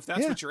toilet, if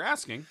that's what you're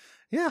asking.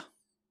 Yeah.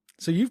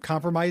 So you've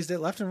compromised it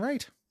left and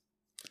right.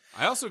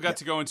 I also got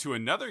to go into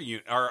another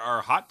unit.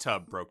 Our hot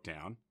tub broke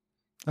down.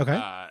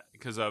 Okay.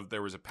 Because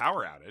there was a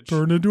power outage.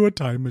 Turn into a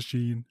time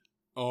machine.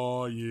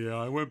 Oh, yeah.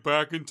 I went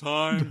back in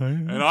time.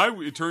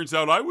 And it turns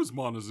out I was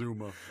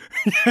Montezuma.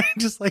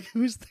 Just like,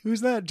 who's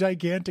that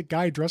gigantic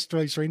guy dressed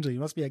really strangely? He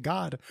must be a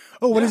god.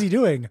 Oh, what is he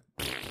doing?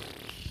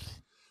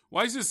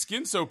 Why is his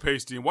skin so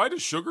pasty? And why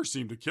does sugar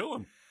seem to kill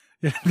him?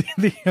 Yeah,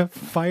 they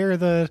fire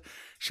the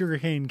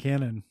sugarcane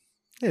cannon.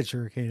 They had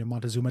sugarcane in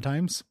Montezuma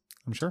times,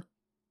 I'm sure.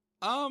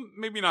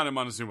 Maybe not in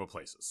Montezuma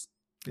places.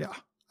 Yeah.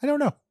 I don't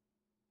know.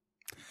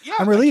 Yeah,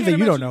 I'm relieved that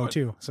you don't know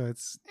too. So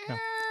it's.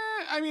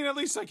 I mean, at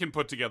least I can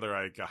put together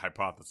a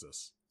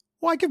hypothesis.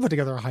 Well, I can put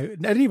together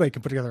anybody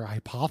can put together a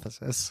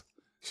hypothesis.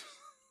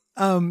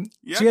 So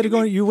you had to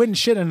go. You went and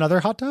shit in another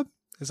hot tub.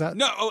 Is that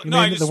no?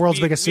 The world's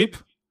biggest soup.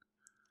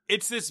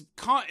 It's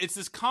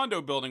this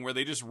condo building where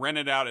they just rent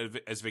it out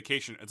as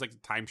vacation. It's like a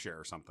timeshare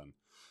or something.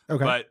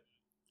 Okay. But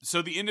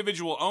so the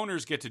individual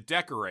owners get to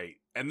decorate,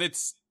 and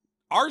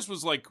ours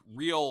was like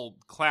real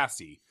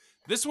classy.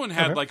 This one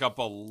had like up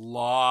a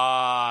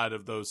lot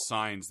of those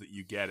signs that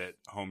you get at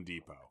Home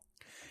Depot.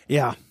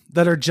 Yeah,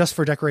 that are just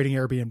for decorating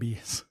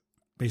Airbnbs,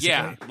 basically.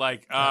 Yeah,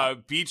 like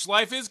beach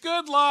life is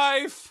good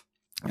life.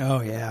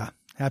 Oh yeah,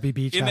 happy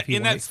beach, happy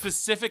in life. that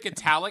specific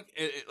italic,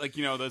 like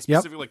the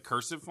specific like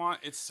cursive font.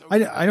 It's so.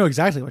 I know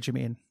exactly what you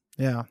mean.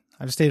 Yeah,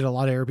 I've stayed at a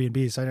lot of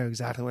Airbnbs, so I know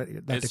exactly what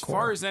that. As decor.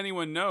 Far as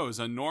anyone knows,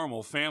 a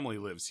normal family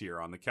lives here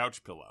on the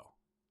couch pillow.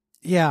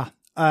 Yeah,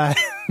 I've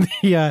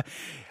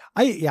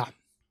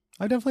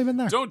definitely been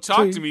there. Don't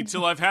talk to me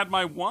till I've had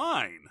my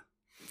wine.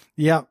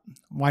 Yep.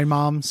 Wine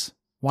moms,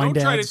 wine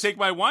dads. Don't try to take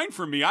my wine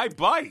from me. I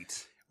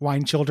bite.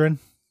 Wine children.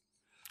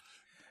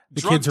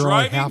 The Drunk kids are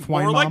only half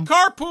wine more mom.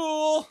 Like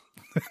carpool.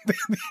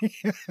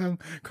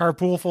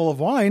 Carpool full of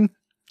wine.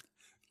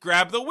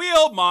 Grab the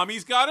wheel.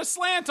 Mommy's got a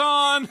slant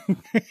on.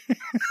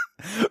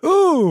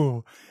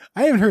 Ooh.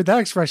 I haven't heard that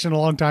expression in a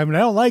long time, and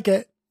I don't like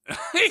it.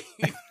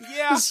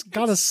 Yeah. It's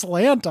got a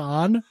slant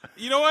on.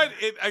 You know what?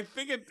 I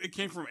think it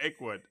came from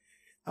Ickwood.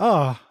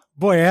 Oh,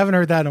 boy, I haven't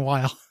heard that in a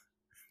while.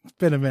 It's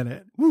been a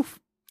minute. Woof.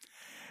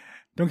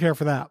 Don't care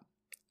for that.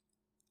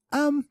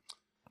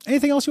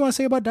 Anything else you want to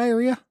say about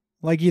diarrhea?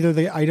 Like either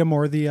the item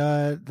or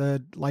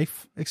the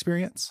life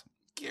experience?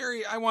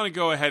 Gary, I want to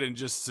go ahead and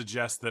just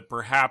suggest that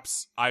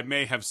perhaps I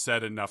may have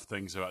said enough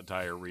things about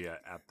diarrhea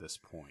at this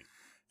point.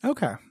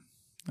 Okay.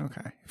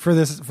 For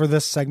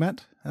this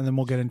segment, and then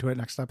we'll get into it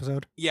next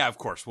episode. Yeah, of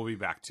course. We'll be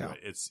back to it.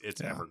 It's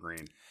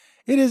evergreen.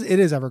 It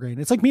is evergreen.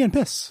 It's like me and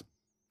piss.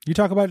 You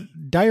talk about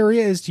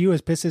diarrhea is to you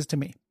as piss is to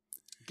me.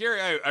 Gary,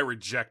 I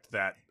reject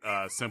that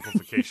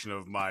simplification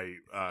of my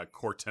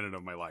core tenet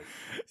of my life.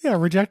 Yeah,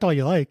 reject all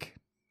you like.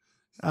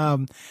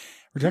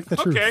 Reject the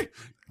truth. Okay.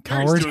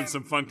 Coward. Gary's doing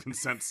some fun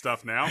consent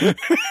stuff now.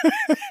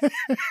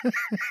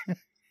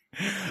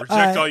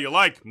 Reject all you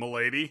like,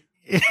 m'lady.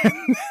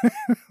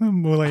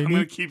 Mullaney. I'm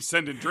going to keep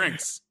sending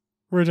drinks.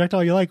 Reject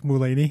all you like,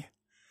 Mullaney.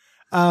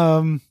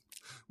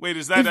 Wait,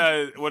 is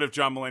that what if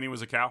John Mulaney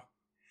was a cow?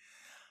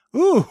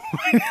 Ooh.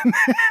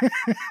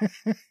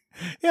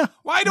 Yeah.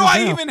 Why do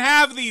I even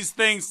have these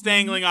things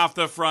dangling off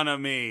the front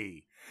of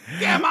me?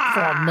 Come on.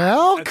 For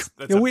milk?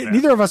 That's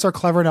neither of us are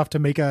clever enough to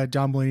make a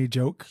John Mulaney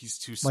joke. He's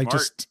too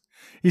smart.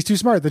 He's too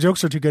smart. The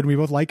jokes are too good and we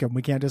both like him.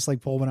 We can't just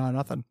pull one out of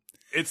nothing.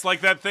 It's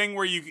like that thing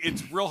where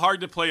it's real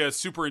hard to play a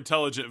super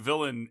intelligent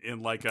villain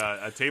in like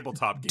a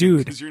tabletop game. Dude.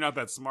 Because you're not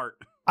that smart.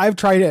 I've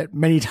tried it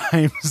many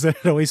times and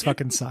it always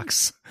fucking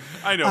sucks.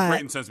 I know.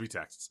 Brayton sends me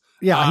texts.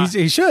 Yeah,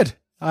 he should.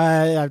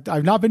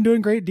 I've not been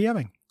doing great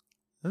DMing.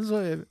 This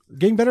is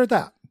getting better at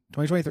that.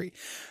 2023.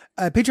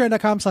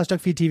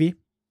 Patreon.com/DuckFeedTV.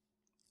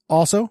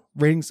 Also,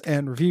 ratings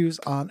and reviews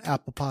on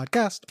Apple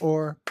Podcast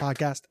or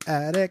Podcast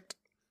Addict.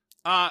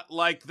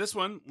 Like this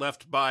one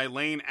left by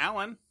Lane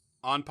Allen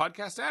on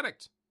Podcast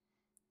Addict.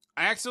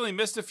 I accidentally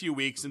missed a few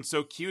weeks and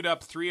so queued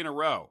up 3 in a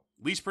row.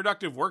 Least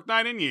productive work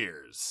night in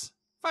years.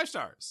 5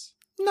 stars.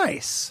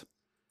 Nice.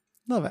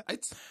 Love it.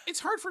 It's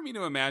hard for me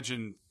to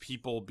imagine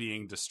people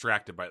being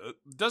distracted by it.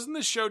 Doesn't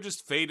this show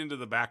just fade into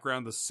the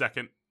background the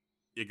second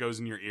it goes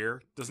in your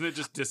ear? Doesn't it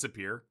just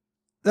disappear?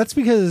 That's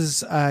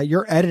because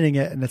you're editing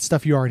it and it's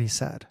stuff you already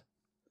said.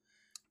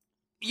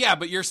 Yeah,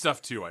 but your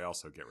stuff too, I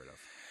also get rid of.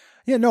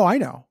 Yeah, no, I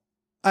know.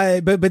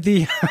 But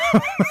the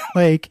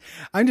like,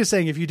 I'm just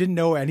saying, if you didn't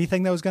know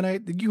anything that was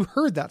you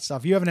heard that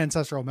stuff, you have an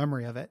ancestral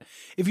memory of it.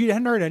 If you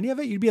hadn't heard any of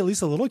it, you'd be at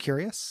least a little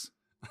curious.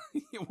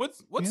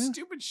 What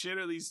stupid shit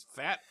are these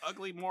fat,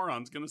 ugly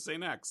morons going to say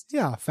next?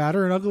 Yeah,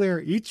 fatter and uglier.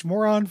 Each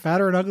moron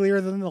fatter and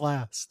uglier than the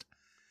last.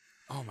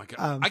 Oh my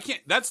God. I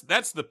can't,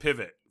 that's the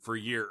pivot for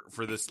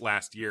this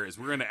last year, is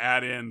we're going to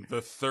add in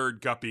the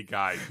third Guppy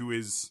guy who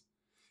is,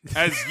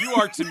 as you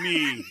are to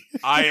me,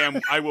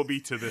 I will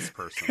be to this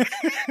person.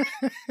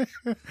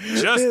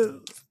 Just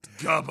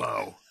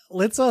Gubbo.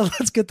 Let's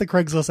get the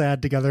Craigslist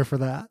ad together for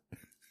that.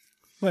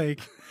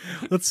 Like,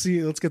 let's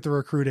get the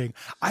recruiting.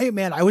 I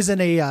was in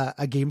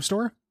a game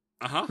store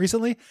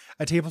recently,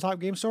 a tabletop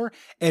game store,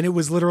 and it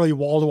was literally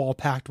wall to wall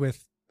packed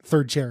with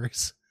third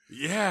chairs.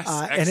 Yes.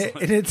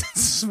 And it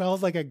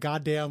smelled like a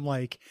goddamn,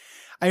 like,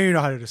 I don't even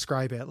know how to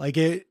describe it. Like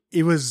it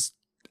was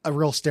a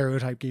real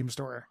stereotype game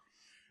store.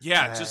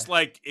 Yeah, just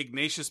like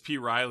Ignatius P.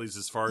 Riley's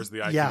as far as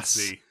the eye can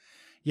see.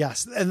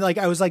 Yes. And like,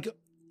 I was like,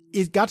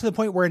 it got to the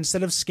point where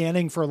instead of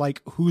scanning for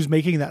like, who's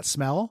making that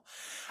smell,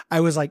 I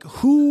was like,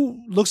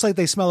 who looks like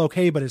they smell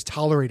okay, but is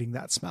tolerating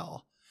that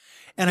smell?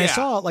 And I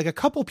saw like a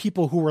couple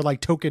people who were like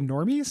token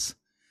normies.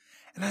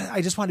 And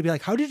I just wanted to be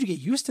like, how did you get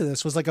used to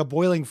this? Was like a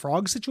boiling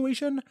frog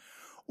situation?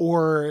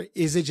 Or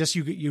is it just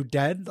you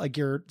dead? Like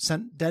you're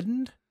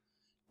deadened?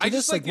 I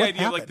just like the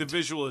idea of like the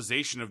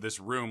visualization of this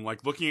room,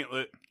 like looking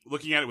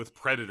at it with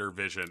predator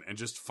vision and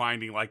just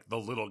finding like the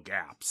little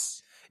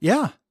gaps.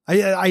 Yeah.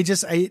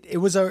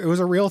 It was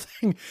a real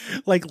thing.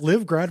 Like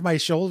Liv grabbed my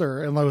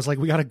shoulder and I was like,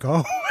 we gotta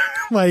go.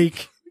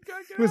 Like,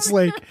 it's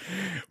like,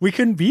 we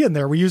couldn't be in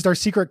there. We used our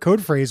secret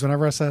code phrase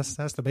whenever us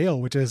has to bail,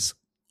 which is,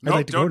 I'd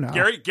like to go now.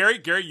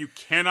 Gary, you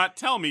cannot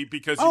tell me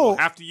because you will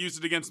have to use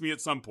it against me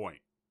at some point.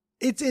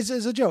 It's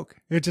a joke.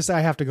 It's just,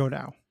 I have to go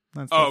now.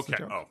 That's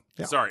okay. Oh,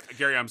 yeah. Sorry,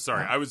 Gary. I'm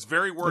sorry. I was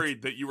very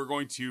worried that you were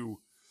going to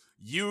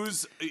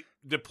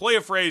play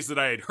a phrase that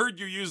I had heard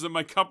you use in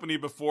my company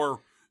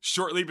before,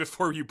 shortly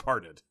before you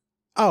parted.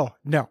 Oh,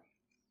 no,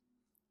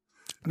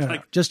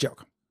 just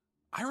joke.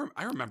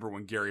 I remember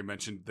when Gary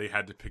mentioned they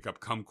had to pick up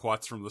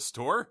kumquats from the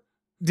store.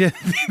 Yeah,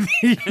 and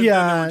then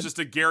there were just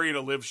a Gary and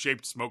a Liv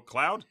shaped smoke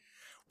cloud.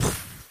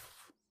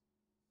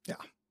 Yeah,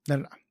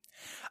 no.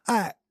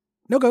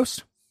 No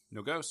ghost.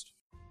 No ghost.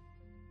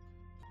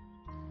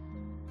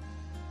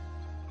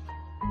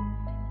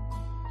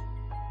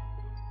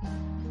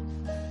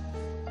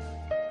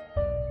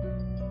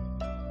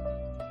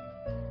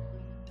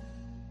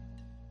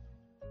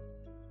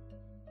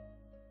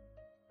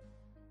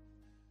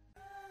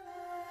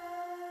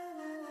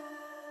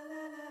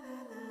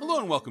 Hello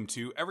and welcome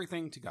to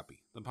Everything to Guppy,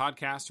 the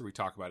podcast where we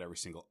talk about every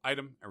single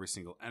item, every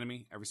single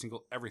enemy, every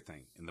single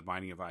everything in the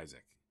Binding of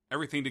Isaac.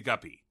 Everything to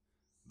Guppy,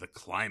 the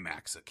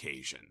climax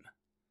occasion.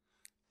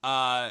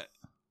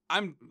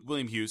 I'm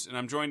William Hughes, and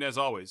I'm joined as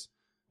always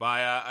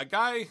by a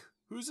guy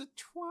who's a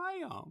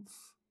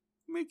triumph,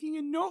 making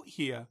a note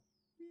here.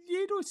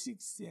 Little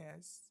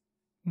success.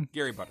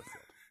 Gary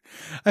Butterfield.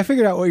 I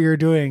figured out what you're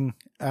doing,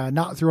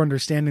 not through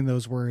understanding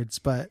those words,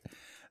 but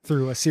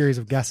through a series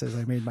of guesses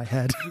I made in my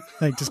head.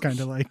 Like, just kind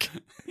of like...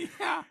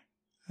 Yeah.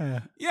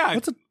 Yeah.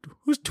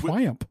 Who's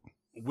Twamp?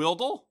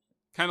 Wildle?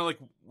 Kind of like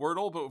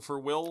Wordle, but for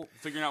Will,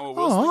 figuring out what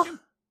Will's thinking?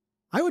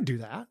 I would do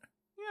that.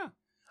 Yeah.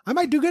 I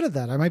might do good at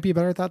that. I might be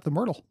better at that than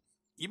Wordle.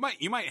 You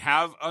might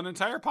have an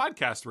entire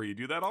podcast where you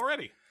do that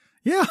already.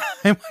 Yeah.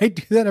 I might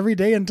do that every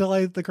day until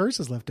the curse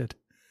is lifted.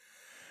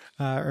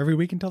 Every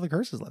week until the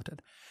curse is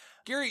lifted.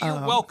 Gary,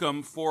 you're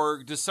welcome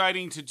for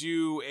deciding to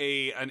do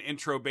an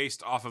intro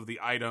based off of the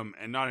item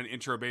and not an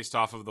intro based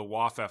off of the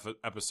WAF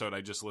episode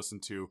I just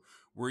listened to,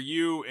 where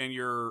you and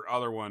your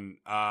other one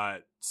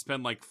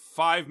spend like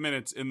 5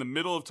 minutes in the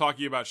middle of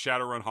talking about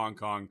Shadowrun Hong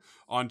Kong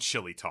on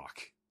Chili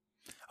Talk.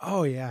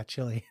 Oh, yeah,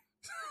 Chili.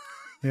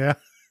 Yeah.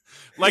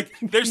 Like,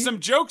 there's some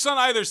jokes on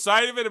either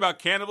side of it about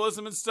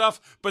cannibalism and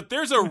stuff, but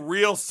there's a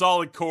real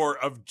solid core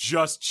of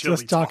just Chili Talk.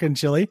 Just talking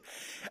Chili.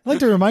 I'd like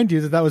to remind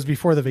you that was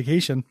before the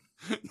vacation.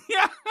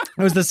 Yeah.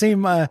 It was the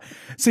same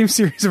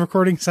series of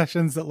recording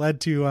sessions that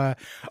led to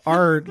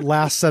our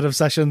last set of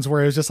sessions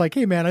where it was just like,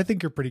 hey man, I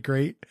think you're pretty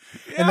great.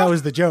 Yeah. And that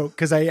was the joke,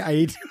 because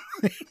I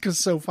was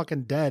so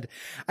fucking dead.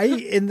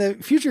 In the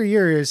future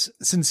years,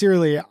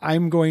 sincerely,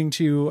 I'm going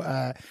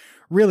to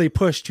really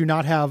push to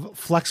not have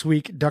Flex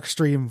Week,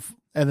 Duckstream,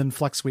 and then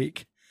Flex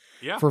Week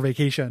for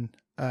vacation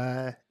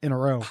in a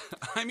row.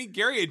 I mean,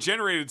 Gary had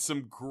generated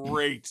some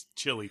great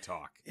Chili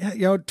Talk.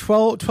 Yeah,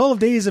 12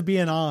 days of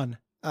being on.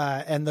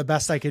 And the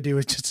best I could do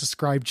is just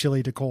describe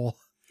Chili to Cole.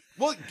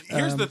 Well,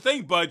 here's the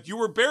thing, bud. You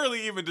were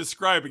barely even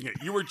describing it.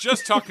 You were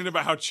just talking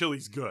about how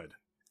Chili's good.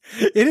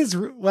 It is.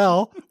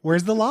 Well,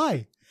 where's the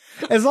lie?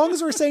 As long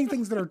as we're saying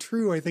things that are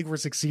true, I think we're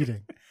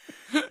succeeding.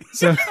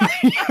 So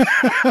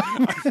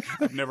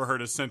I've never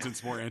heard a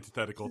sentence more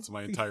antithetical to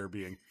my entire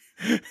being.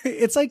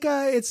 It's like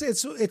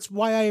it's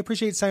why I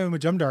appreciate Simon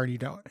Majumdar and you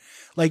don't.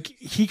 Like,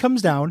 he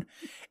comes down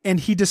and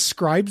he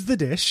describes the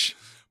dish.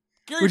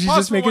 Gary, Which is pause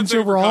just for making one sure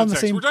second we're for all in the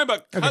context. same- We're talking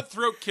about Okay.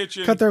 Cutthroat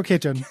Kitchen, Cutthroat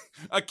Kitchen.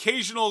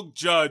 occasional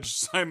judge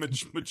Simon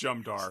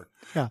Majumdar.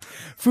 Yeah.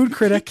 Food You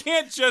critic.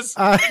 can't just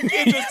And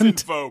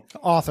invoke.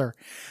 author.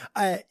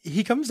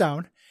 He comes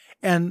down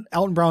and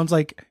Alton Brown's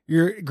like,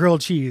 your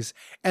grilled cheese.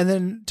 And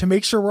then to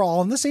make sure we're all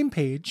on the same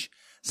page,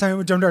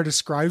 Simon Majumdar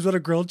describes what a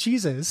grilled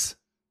cheese is,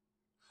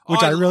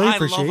 which I really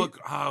appreciate.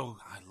 I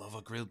love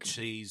a grilled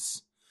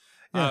cheese.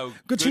 Yeah.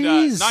 Good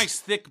cheese. Nice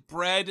thick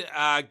bread,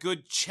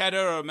 good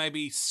cheddar or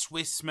maybe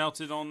Swiss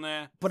melted on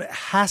there. But it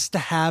has to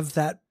have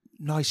that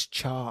nice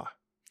char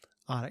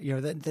on it, you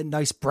know, that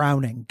nice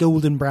browning,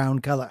 golden brown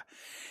color.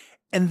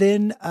 And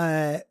then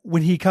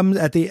when he comes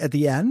at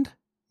the end,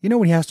 you know,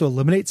 when he has to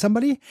eliminate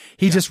somebody,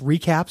 he just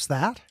recaps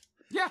that.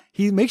 Yeah.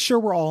 He makes sure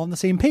we're all on the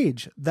same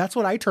page. That's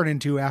what I turn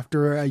into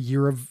after a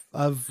year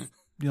of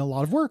you know, a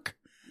lot of work.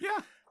 Yeah.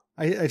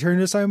 I turn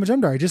into Simon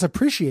Majumdar. I just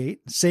appreciate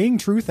saying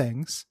true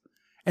things,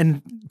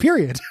 and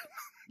period.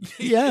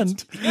 The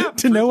end. Yeah,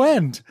 To no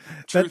end.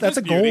 truth That's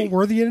is a goal beauty.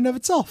 worthy in and of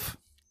itself.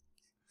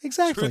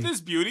 Exactly. Truth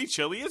is beauty.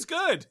 Chili is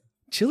good.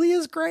 Chili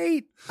is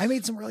great. I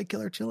made some really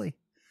killer chili.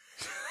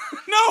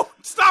 No,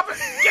 stop it.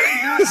 Get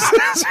it.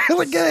 It's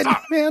really good,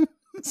 Stop. man.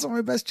 It's some of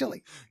my best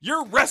chili.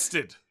 You're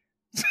rested.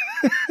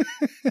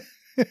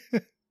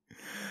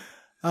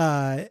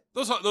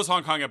 Those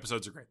Hong Kong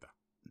episodes are great, though.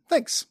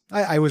 Thanks.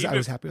 I was Even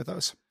if- happy with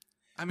those.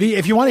 I mean,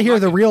 If you want to hear I'm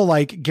the not real,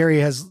 like,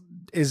 Gary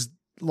is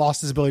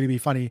lost his ability to be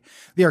funny,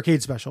 the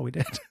arcade special we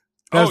did.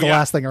 That was the yeah.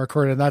 last thing I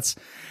recorded. And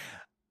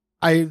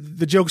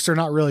the jokes are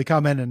not really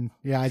coming, and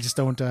yeah, I just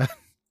don't. I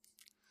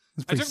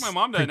took my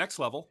mom to the next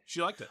level.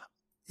 She liked it.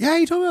 Yeah,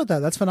 you told me about that.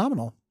 That's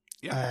phenomenal.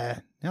 Yeah.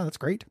 Yeah, that's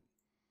great.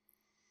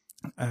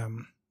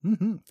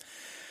 Mhm.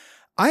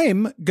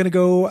 I'm gonna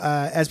go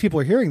as people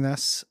are hearing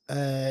this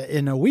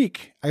in a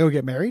week. I go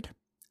get married.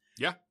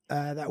 Yeah.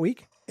 That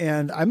week,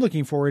 and I'm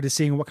looking forward to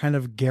seeing what kind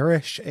of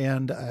garish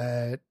and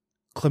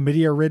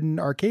chlamydia-ridden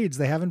arcades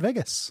they have in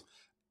Vegas.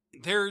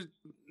 They're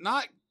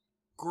not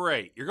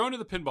great. You're going to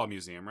the Pinball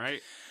Museum,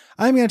 right?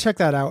 I'm gonna check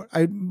that out.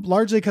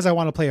 Largely because I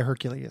want to play a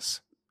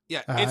Hercules.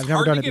 Yeah, I've it's never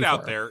hard done to it get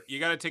out before. there. You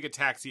got to take a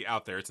taxi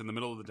out there. It's in the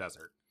middle of the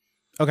desert.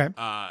 Okay.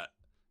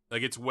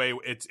 Like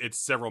it's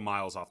several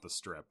miles off the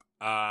strip.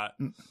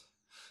 Mm.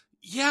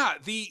 Yeah,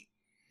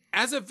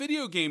 as a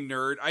video game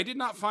nerd, I did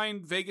not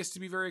find Vegas to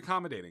be very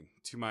accommodating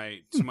to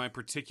my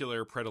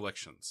particular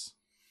predilections.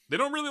 They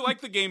don't really like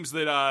the games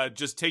that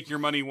just take your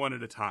money one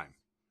at a time.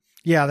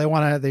 Yeah,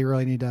 they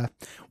really need to.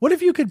 What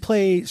if you could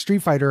play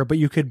Street Fighter, but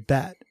you could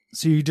bet?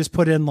 So you just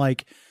put in,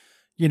 like,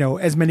 you know,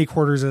 as many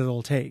quarters as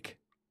it'll take.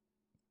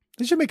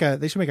 They should make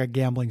a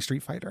gambling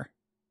Street Fighter.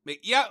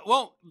 Yeah,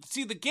 well,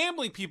 see, the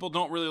gambling people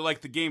don't really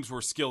like the games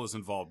where skill is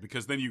involved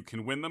because then you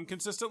can win them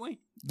consistently.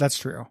 That's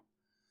true.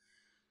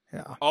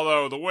 Yeah.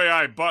 Although the way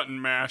I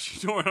button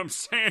mash, you know what I'm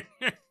saying?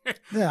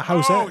 Yeah,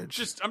 House Edge.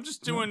 I'm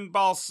just doing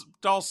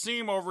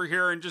Dalsim over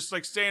here and just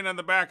like staying on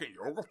the back of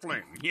Yoga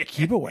Flame. Yeah.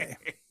 Keep away.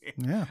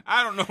 Yeah.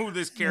 I don't know who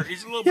this character.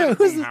 He's a little Yeah, bit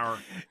who's of the- Boomhauer.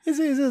 Is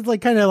it like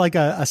kind of like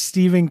a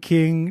Stephen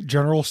King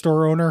general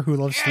store owner who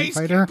loves Yeah, Street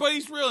Fighter? but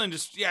he's real into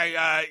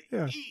Yeah.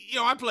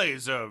 I play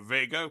as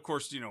Vega. Of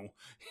course,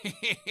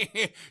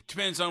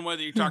 depends on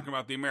whether you're talking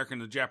about the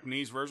American or the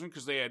Japanese version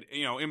because they had,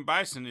 M.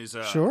 Bison is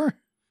Sure.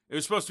 It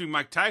was supposed to be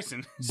Mike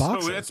Tyson,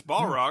 Boxer. so that's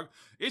Balrog.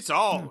 It's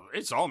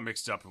all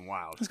mixed up and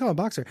wild. Let's call him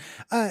Boxer.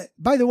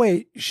 By the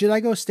way, should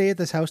I go stay at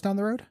this house down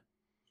the road?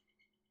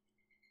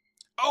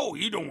 Oh,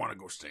 you don't want to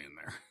go stay in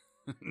there.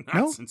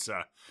 No? Since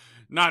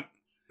not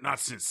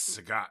since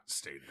Sagat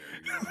stayed there.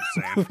 You know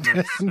what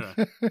I'm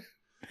saying?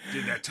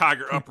 Did that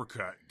tiger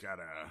uppercut?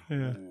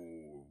 Yeah.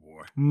 Oh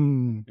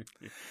boy.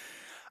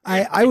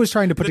 I was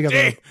trying to put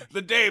together.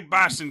 The day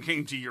Bison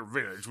came to your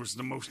village was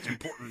the most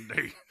important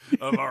day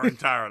of our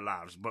entire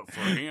lives, but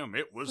for him,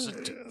 it was a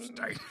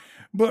Tuesday.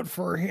 But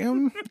for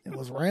him, it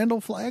was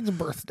Randall Flagg's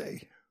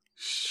birthday.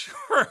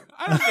 Sure.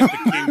 I don't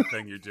get the king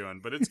thing you're doing,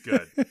 but it's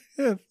good.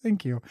 Yeah,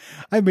 thank you.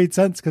 I made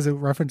sense because it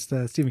referenced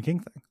the Stephen King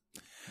thing.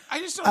 I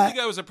just don't think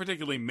I was a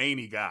particularly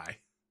maney guy.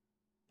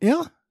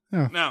 Yeah.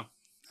 No.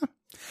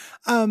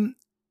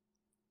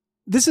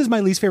 This is my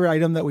least favorite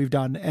item that we've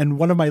done, and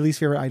one of my least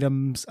favorite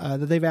items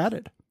that they've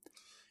added.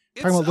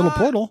 Talking about Little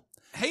Portal.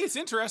 Hey, it's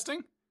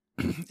interesting.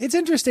 It's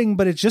interesting,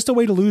 but it's just a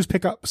way to lose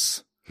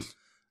pickups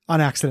on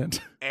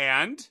accident.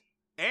 And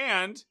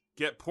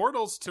get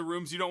portals to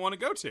rooms you don't want to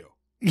go to.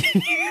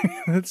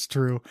 That's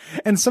true.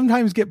 And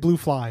sometimes get blue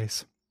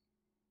flies.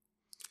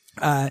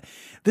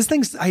 This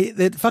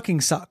it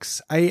fucking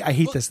sucks. I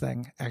hate this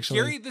thing, actually.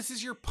 Gary, this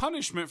is your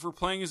punishment for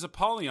playing as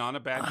Apollyon, a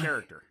bad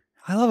character.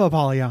 I love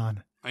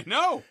Apollyon. I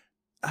know.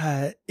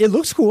 It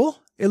looks cool.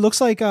 It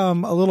looks like a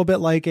little bit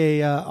like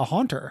a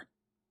Haunter,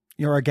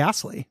 or a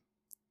Ghastly.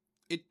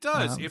 It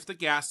does. If the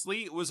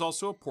Ghastly was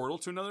also a portal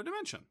to another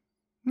dimension.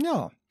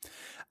 No.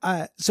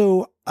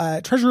 So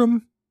Treasure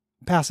Room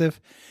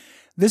passive.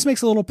 This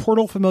makes a little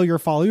portal familiar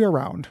follow you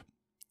around.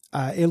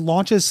 It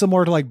launches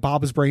similar to like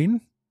Bob's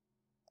Brain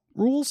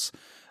rules,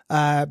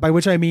 by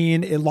which I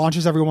mean it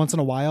launches every once in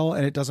a while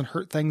and it doesn't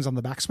hurt things on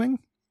the backswing.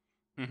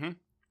 Mm-hmm.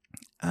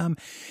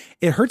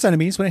 It hurts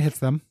enemies when it hits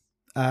them.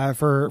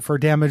 For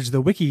damage,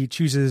 the wiki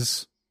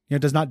chooses,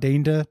 does not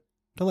deign to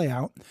lay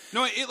out.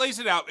 No, it lays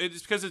it out.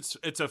 It's because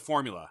it's a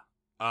formula.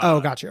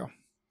 Got you.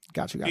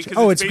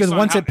 Oh, it's because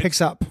once it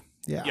picks up.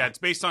 Yeah. Yeah, it's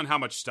based on how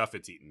much stuff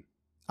it's eaten.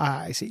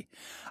 I see.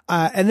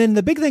 And then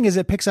the big thing is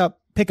it picks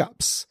up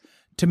pickups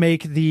to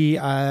make the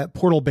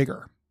portal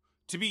bigger.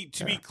 To be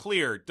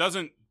clear,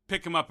 doesn't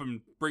pick them up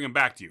and bring them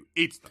back to you.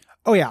 Eats them.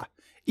 Oh yeah,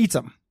 eats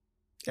them.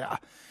 Yeah.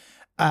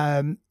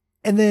 And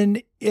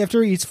then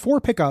after it eats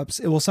 4 pickups,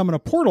 it will summon a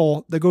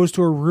portal that goes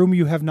to a room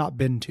you have not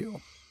been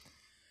to.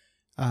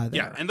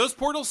 Yeah, and those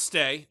portals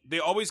stay. They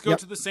always go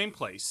to the same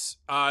place.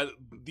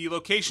 The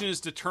location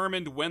is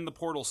determined when the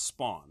portal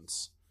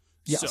spawns.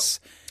 Yes.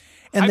 So,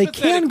 and they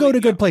can go to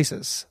good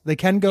places. They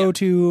can go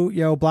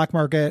to, Black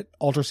Market,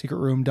 Ultra Secret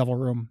Room, Devil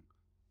Room,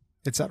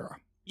 etc.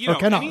 Or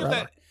cannot,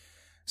 rather.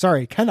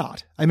 Sorry,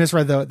 cannot. I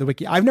misread the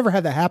wiki. I've never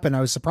had that happen.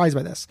 I was surprised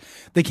by this.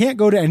 They can't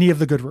go to any of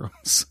the good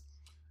rooms.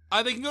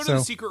 They can go to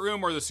the secret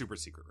room or the super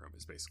secret room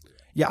is basically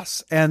it.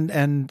 Yes,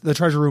 and the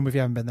treasure room if you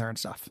haven't been there and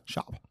stuff.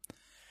 Shop.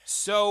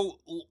 So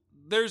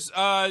there's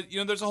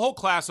there's a whole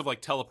class of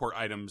like teleport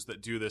items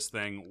that do this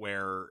thing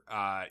where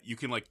you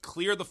can like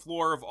clear the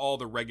floor of all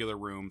the regular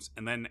rooms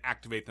and then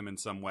activate them in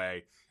some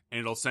way, and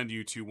it'll send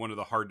you to one of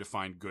the hard to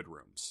find good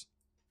rooms.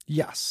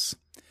 Yes.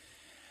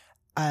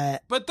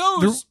 But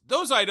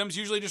those items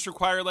usually just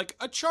require like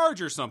a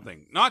charge or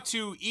something, not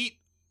to eat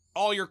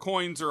all your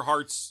coins or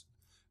hearts,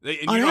 and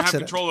you don't have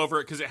control over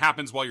it because it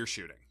happens while you're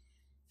shooting.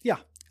 Yeah.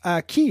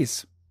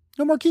 Keys.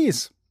 No more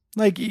keys.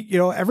 Like,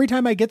 every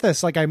time I get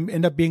this, like I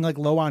end up being like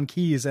low on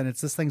keys and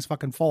it's this thing's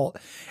fucking fault.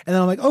 And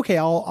then I'm like, okay,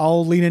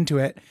 I'll lean into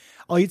it.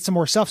 I'll eat some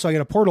more stuff so I get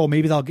a portal.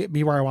 Maybe they'll get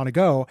me where I want to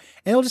go.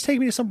 And it'll just take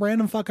me to some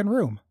random fucking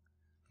room.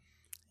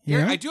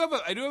 Yeah, I do have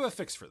a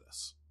fix for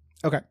this.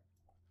 Okay.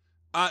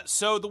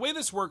 So the way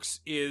this works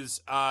is,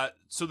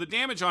 so the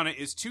damage on it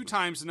is 2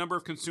 times the number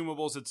of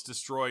consumables it's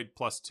destroyed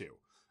plus 2.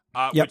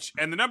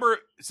 And the number,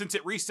 since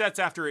it resets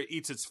after it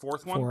eats its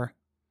 4th one. 4.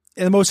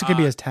 And the most it can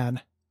be is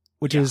 10,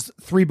 which is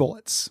 3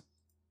 bullets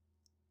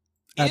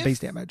at base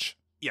damage.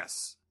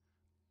 Yes.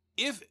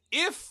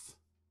 If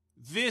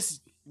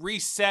this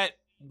reset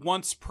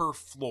once per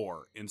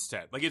floor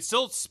instead, like it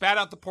still spat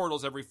out the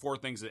portals every 4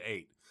 things it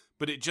ate,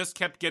 but it just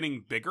kept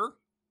getting bigger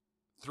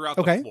throughout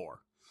the floor.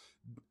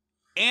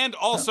 And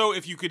also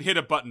if you could hit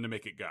a button to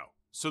make it go,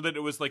 so that it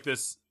was like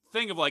this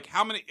thing of like,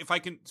 how many, if I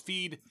can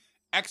feed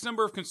X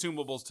number of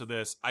consumables to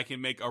this, I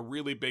can make a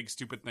really big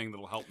stupid thing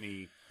that'll help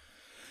me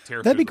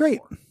tear. That'd be great.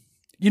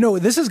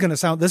 This is going to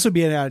sound, this would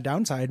be a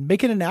downside.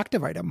 Make it an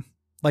active item,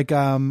 like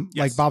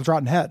Bob's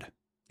Rotten Head.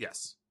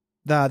 Yes.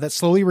 That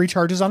slowly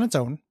recharges on its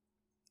own.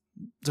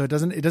 So it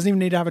doesn't even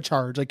need to have a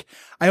charge. Like,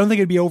 I don't think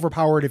it'd be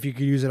overpowered if you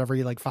could use it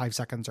every like 5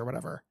 seconds or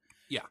whatever.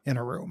 Yeah. In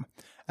a room.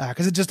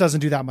 Cause it just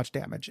doesn't do that much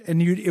damage.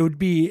 And it would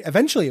be,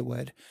 eventually it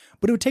would,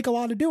 but it would take a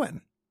lot of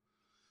doing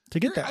to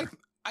get there.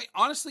 I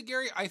honestly,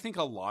 Gary, I think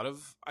a lot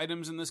of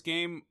items in this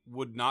game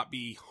would not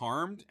be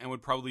harmed and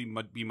would probably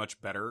be much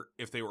better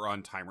if they were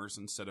on timers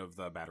instead of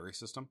the battery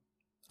system.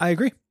 I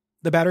agree.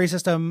 The battery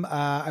system,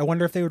 I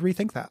wonder if they would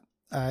rethink that.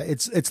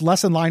 It's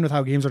less in line with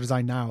how games are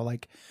designed now.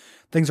 Like,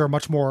 things are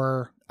much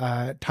more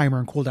timer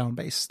and cooldown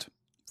based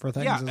for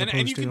things. Yeah,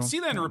 and you can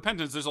see that in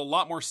Repentance. There's a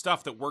lot more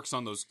stuff that works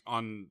on those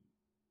on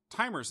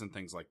timers and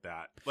things like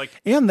that.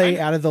 And they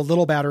added the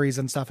little batteries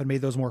and stuff and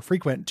made those more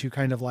frequent to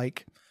kind of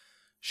like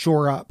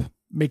shore up,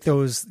 make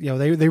those,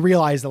 they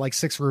realize that like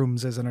 6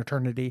 rooms is an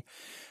eternity,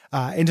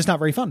 and just not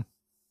very fun.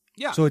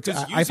 Yeah. So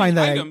I find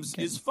that items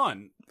is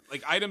fun.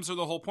 Like, items are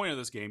the whole point of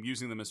this game.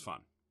 Using them is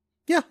fun.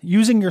 Yeah.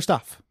 Using your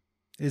stuff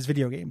is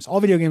video games.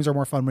 All video games are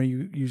more fun when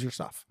you use your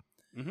stuff.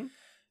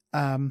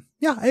 Mm-hmm.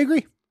 Yeah, I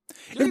agree.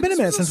 It's been a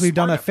minute since we've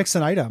done a fix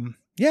an item.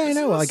 Yeah, I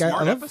know. Like, I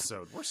love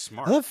episode. We're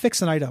smart. I love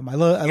fix an item. I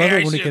love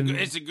it when we can.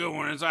 It's a good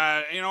one. It's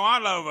I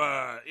love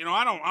I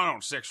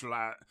don't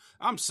sexualize.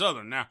 I'm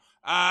Southern now.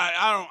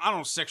 I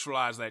don't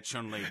sexualize that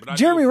Chun-Li, but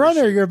Jeremy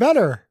Renner, you're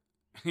better.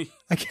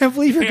 I can't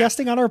believe you're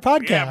guesting on our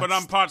podcast. Yeah, but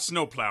I'm part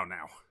snowplow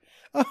now.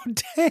 Oh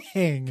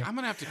dang! I'm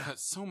gonna have to cut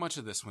so much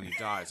of this when he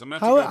dies. I'm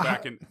gonna have to go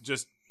back and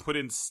just put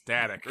in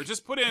static, or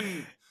just put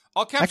in.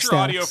 I'll capture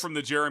audio from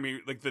the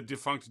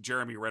defunct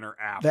Jeremy Renner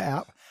app. The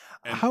app.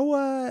 And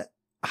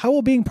how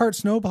will being part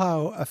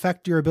snowplow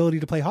affect your ability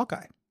to play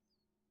Hawkeye?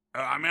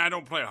 I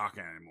don't play Hawkeye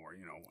anymore.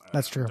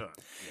 That's true.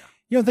 Yeah.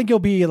 You don't think you'll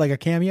be like a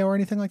cameo or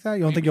anything like that?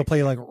 You don't think you'll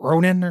play like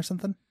Ronin or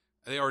something?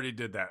 They already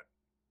did that.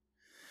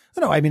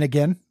 No,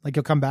 again, like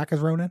you'll come back as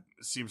Ronin.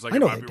 It seems like it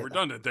might be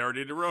redundant. They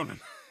already did Ronin.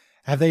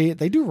 Have they?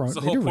 They do Ronin. It's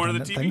the whole point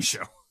of the TV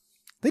show.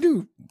 They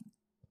do.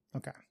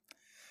 Okay,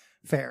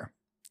 fair.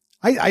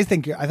 I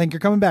think you're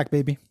coming back,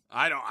 baby.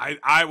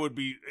 I would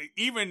be,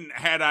 even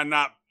had I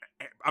not.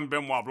 I'm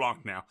Benoit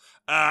Blanc now.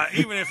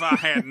 Even if I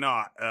had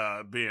not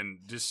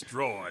been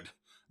destroyed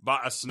by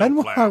a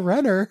snowplow. Benoit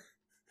Renner.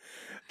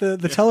 The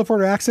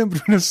teleporter accent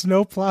between a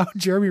snowplow,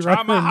 Jeremy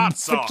Renner, and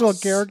fictional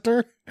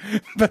character,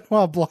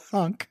 Benoit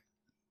Blanc.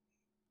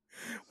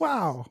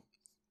 Wow.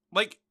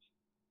 Like,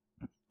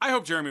 I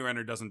hope Jeremy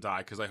Renner doesn't die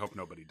because I hope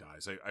nobody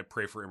dies. I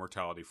pray for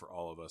immortality for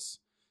all of us.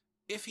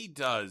 If he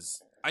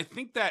does, I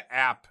think that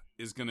app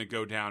is going to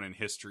go down in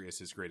history as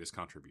his greatest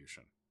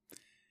contribution.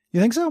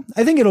 You think so?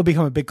 I think it'll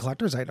become a big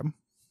collector's item.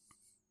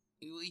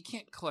 You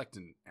can't collect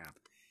an app,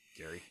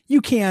 Gary. You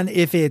can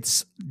if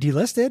it's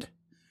delisted.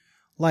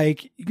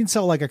 Like, you can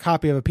sell like a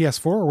copy of a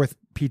PS4 with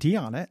PT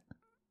on it.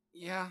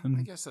 Yeah,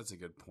 I guess that's a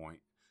good point.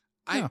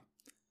 Yeah.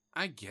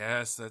 I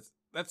guess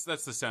that's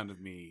the sound of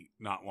me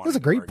not wanting. That's a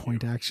to great argue.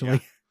 point,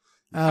 actually.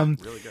 Yeah,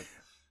 really good.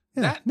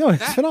 Yeah,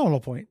 it's a phenomenal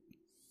point.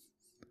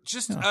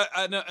 Just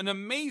an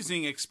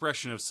amazing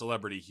expression of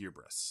celebrity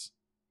hubris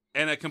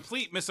and a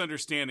complete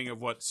misunderstanding of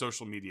what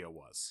social media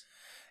was.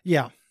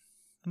 Yeah.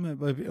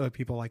 What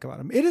people like about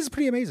him. It is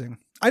pretty amazing.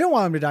 I don't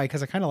want him to die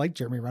because I kind of like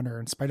Jeremy Renner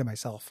in spite of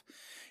myself.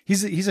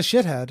 He's a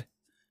shithead.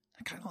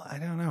 I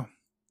don't know.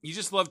 You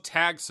just love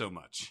Tag so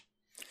much.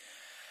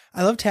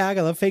 I love Tag.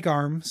 I love Fake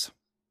Arms.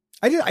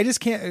 I just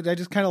kind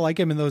of like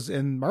him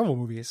in Marvel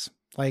movies.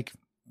 Like,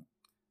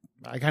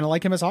 I kind of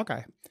like him as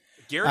Hawkeye.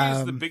 Gary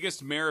is the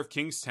biggest Mayor of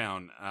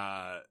Kingstown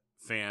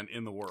fan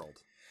in the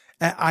world.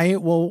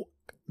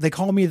 They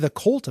call me the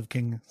Colt of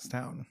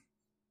Kingstown.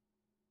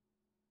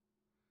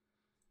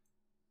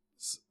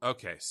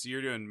 Okay, so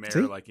you're doing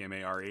Mayor like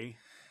M-A-R-E?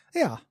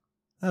 Yeah.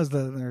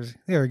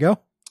 There we go.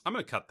 I'm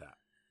going to cut that.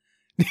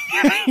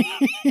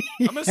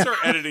 I'm going to start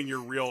editing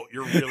your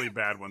really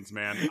bad ones,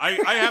 man.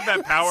 I have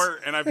that power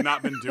and I've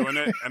not been doing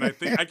it. And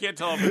I can't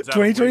tell if it's out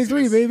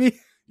 2023, baby.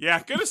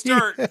 Yeah. Gonna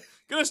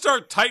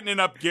start tightening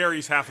up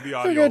Gary's half of the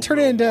audio. We're going to turn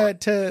it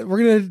we're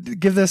going to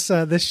give this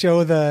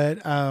show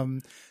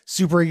the,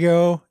 Super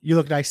Ego, You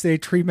Look Nice Today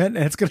treatment.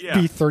 And it's going to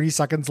be 30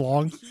 seconds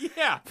long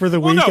for the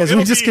week as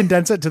we just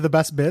condense it to the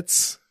best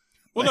bits.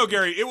 Well, no,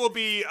 Gary, it will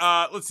be,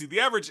 let's see,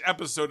 the average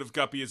episode of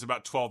Guppy is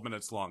about 12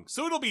 minutes long.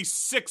 So it'll be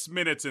 6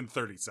 minutes and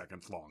 30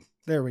 seconds long.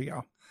 There we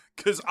go.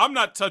 Because I'm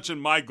not touching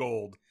my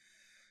gold.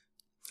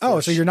 Oh,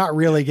 so you're not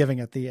really giving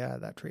it the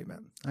that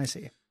treatment. I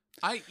see.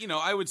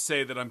 I would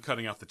say that I'm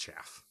cutting out the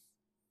chaff.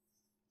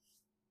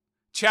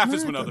 Chaff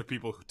is when other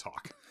people who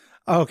talk.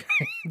 Okay.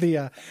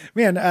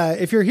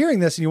 If you're hearing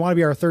this and you want to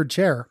be our third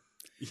chair.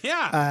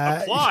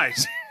 Yeah, apply.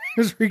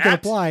 Here's where you can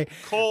apply.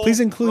 Please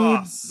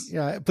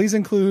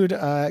include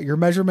your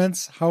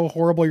measurements, how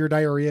horrible your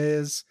diarrhea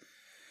is,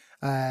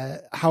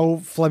 how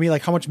phlegmy,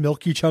 like how much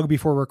milk you chug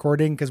before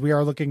recording, because we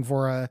are looking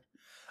for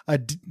a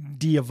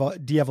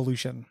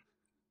de-evolution.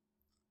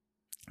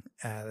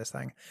 This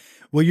thing.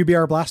 Will you be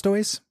our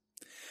Blastoise?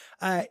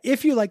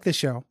 If you like this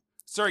show.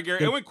 Sorry,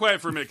 Gary, I went quiet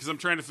for a minute because I'm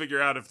trying to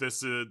figure out if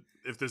this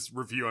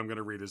review I'm going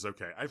to read is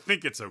okay. I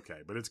think it's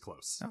okay, but it's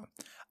close.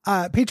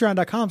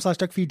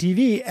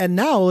 Patreon.com/DuckFeedTV. And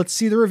now let's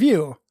see the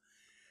review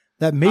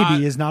that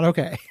maybe is not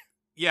okay.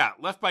 Yeah.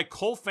 Left by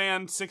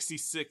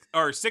ColeFan66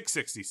 or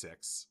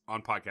 666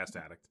 on Podcast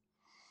Addict.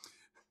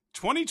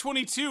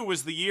 2022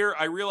 was the year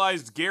I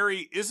realized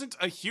Gary isn't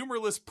a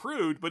humorless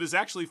prude, but is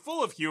actually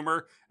full of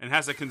humor and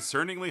has a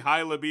concerningly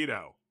high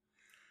libido.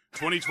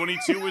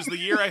 2022 was the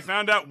year I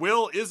found out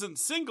Will isn't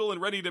single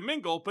and ready to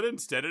mingle, but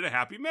instead in a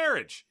happy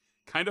marriage.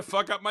 Kind of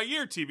fuck up my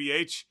year,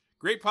 TBH.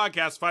 Great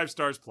podcast, 5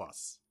 stars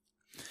plus.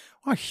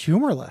 Wow,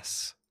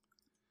 humorless.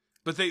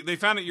 But they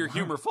found that you're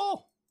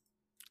humorful.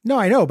 No,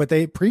 I know, but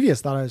they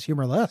thought I was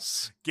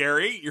humorless.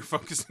 Gary, you're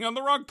focusing on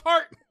the wrong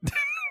part.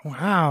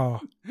 Wow.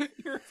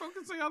 You're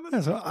focusing on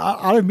the so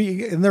out of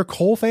me, and they're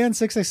Cole fan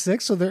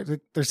 666, so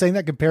they're saying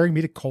that comparing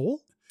me to Cole?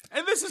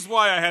 And this is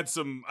why I had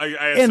some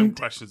some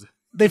questions.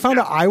 They found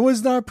out I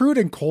was not a prude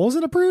and Cole's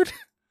not a prude?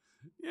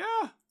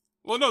 Yeah.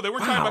 Well, no, they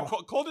weren't talking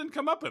about Cole didn't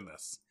come up in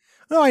this.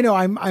 No, I know.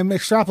 I'm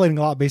extrapolating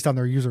a lot based on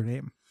their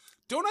username.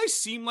 Don't I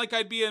seem like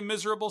I'd be a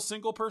miserable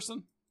single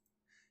person?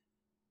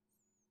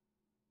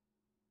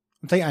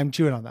 I'm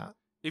chewing on that.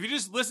 If you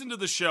just listen to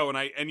the show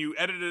and you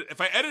edit it,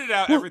 if I edited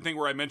out everything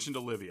where I mentioned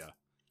Olivia.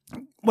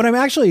 What I'm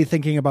actually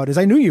thinking about is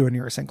I knew you when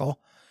you were single.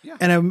 Yeah.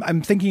 And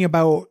I'm thinking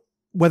about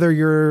whether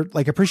you're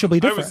like appreciably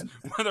different.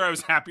 Whether I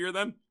was happier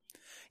then?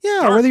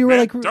 Yeah, dark, whether you were man.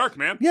 like dark,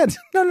 man. Yeah,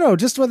 no,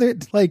 just whether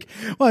like.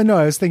 Well, no,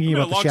 I was thinking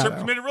about a long-term shadow.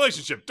 committed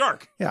relationship.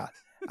 Dark. Yeah.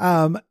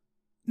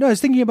 No, I was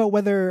thinking about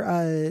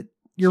whether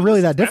you're really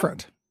that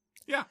different.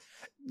 Yeah.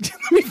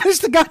 Let me finish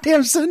the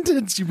goddamn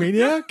sentence, you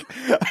maniac.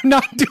 I'm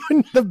not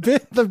doing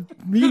the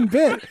mean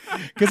bit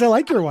because I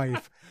like your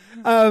wife.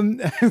 Yeah,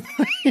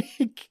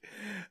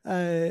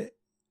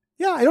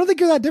 I don't think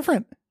you're that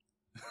different.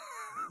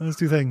 Those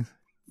two things.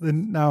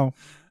 Then no.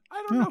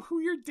 I don't know who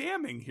you're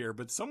damning here,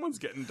 but someone's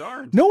getting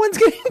darned. No one's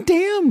getting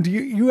damned.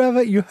 You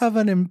have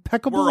an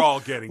impeccable. We're all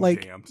getting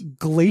damned.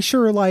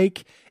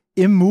 Glacier-like,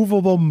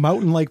 immovable,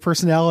 mountain-like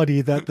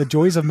personality that the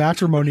joys of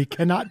matrimony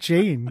cannot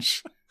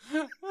change.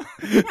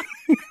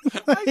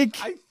 I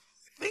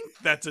think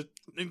that's an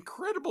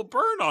incredible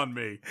burn on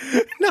me.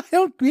 No, I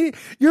don't mean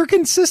you're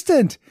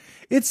consistent.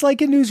 It's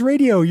like in news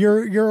radio.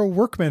 You're a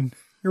workman.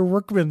 You're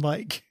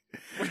workman-like.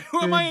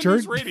 Who am I in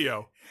news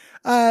radio?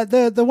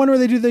 The one where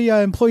they do the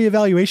employee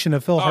evaluation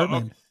of Phil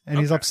Hartman, and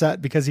he's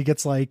upset because he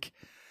gets like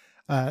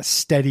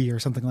steady or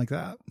something like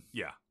that.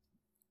 Yeah,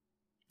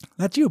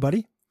 that's you,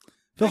 buddy.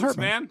 Phil Thanks,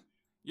 Hartman, man.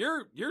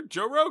 You're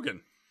Joe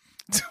Rogan.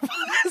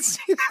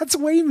 See, that's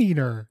way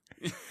meaner.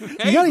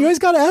 Hey, You always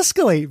got to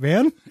escalate,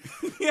 man.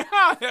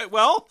 yeah,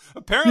 well,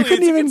 apparently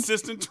it's a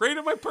consistent trait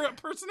of my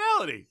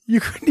personality. You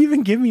couldn't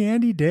even give me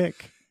Andy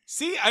Dick.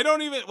 See, I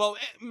don't even, well,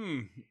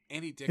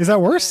 Andy Dick. Is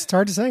that worse? It's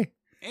hard to say.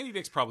 Andy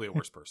Dick's probably a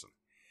worse person.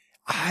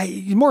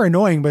 He's more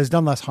annoying, but has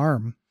done less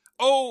harm.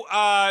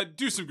 Oh,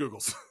 do some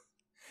Googles.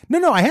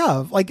 No, I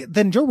have. Like,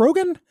 then Joe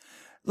Rogan?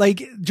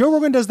 Like, Joe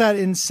Rogan does that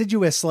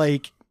insidious,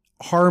 like,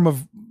 harm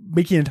of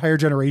making an entire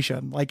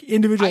generation. Like,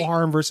 individual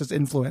harm versus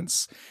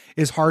influence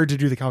is hard to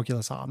do the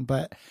calculus on.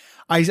 But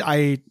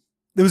it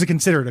was a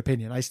considered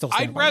opinion. I still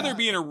stand I'd by rather that.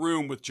 be in a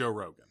room with Joe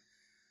Rogan.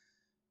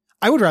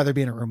 I would rather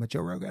be in a room with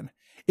Joe Rogan.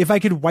 If I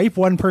could wipe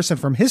one person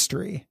from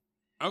history,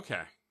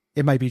 Okay.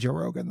 it might be Joe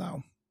Rogan,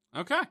 though.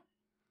 Okay.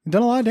 He's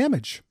done a lot of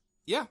damage.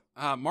 Yeah.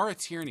 Mara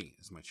Tierney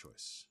is my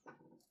choice.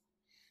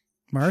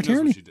 Mara She knows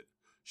what Tierney? she did.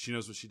 She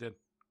knows what she did.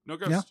 No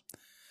ghost. Yeah.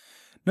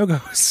 No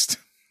ghost.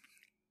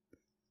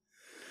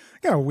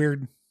 Got a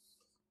weird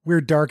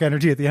dark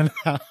energy at the end of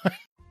that.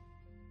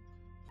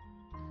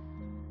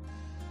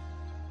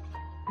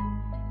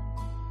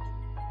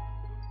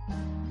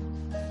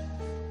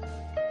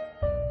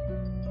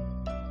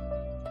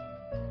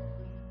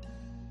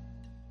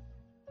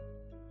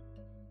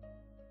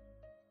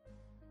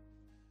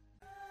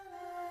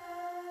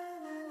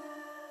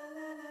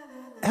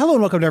 Hello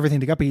and welcome to Everything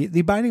to Guppy,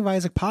 the Binding of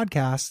Isaac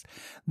podcast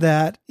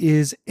that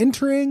is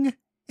entering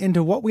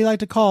into what we like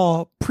to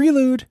call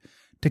prelude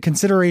to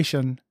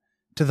consideration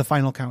to the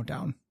final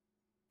countdown.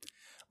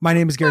 My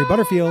name is Gary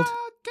Butterfield.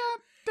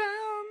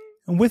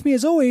 And with me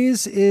as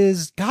always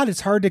is, God,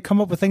 it's hard to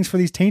come up with things for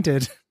these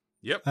tainted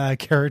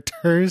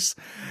characters.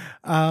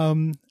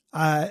 Somehow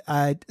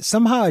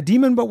a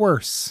demon, but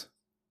worse.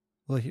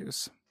 Will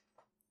Hughes.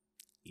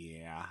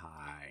 Yeah,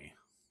 hi.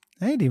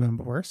 Hey, demon,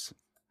 but worse.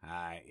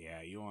 Hi,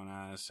 yeah, you want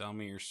to sell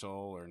me your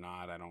soul or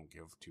not? I don't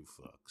give two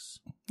fucks.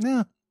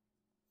 Nah.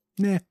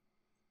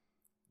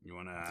 You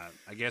want to,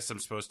 I guess I'm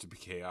supposed to be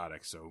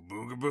chaotic, so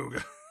booga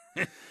booga.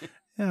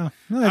 Yeah.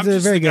 No, I'm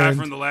just very the guy good.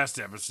 from the last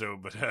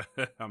episode, but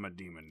I'm a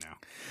demon now.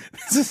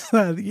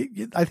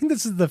 I think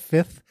this is the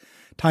fifth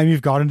time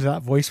you've gone into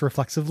that voice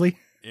reflexively.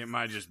 It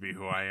might just be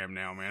who I am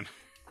now, man.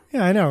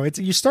 Yeah, I know.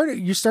 You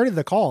started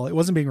the call. It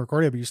wasn't being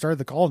recorded, but you started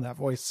the call in that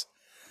voice.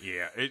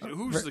 Yeah,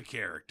 who's the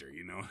character?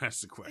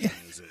 That's the question.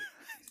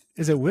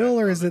 Is it Will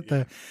or is it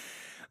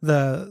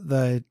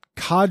the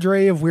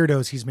cadre of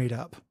weirdos he's made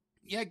up?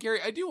 Yeah, Gary,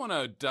 I do want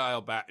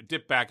to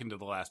dip back into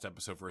the last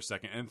episode for a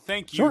second, and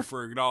thank you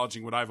for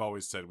acknowledging what I've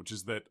always said, which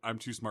is that I'm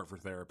too smart for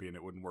therapy and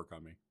it wouldn't work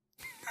on me.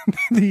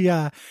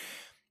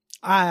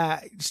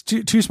 It's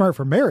too smart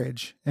for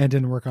marriage and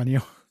didn't work on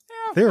you.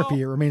 Yeah,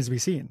 Therapy, it remains to be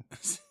seen.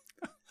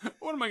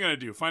 What am I going to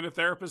do? Find a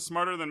therapist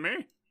smarter than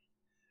me?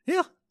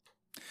 Yeah.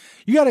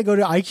 You got to go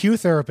to IQ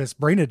Therapist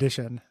Brain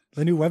Edition,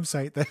 the new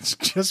website that's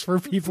just for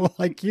people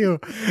like you,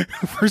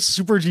 for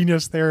super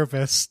genius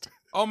therapists.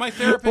 Oh, my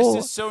therapist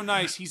is so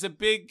nice. He's a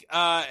big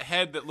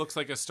head that looks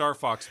like a Star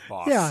Fox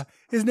boss. Yeah,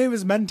 his name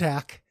is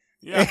Mentak.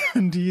 Yeah,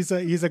 and he's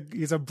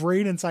a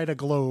brain inside a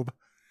globe.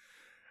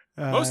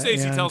 Most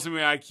days he tells me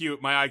my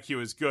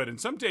IQ is good, and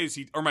some days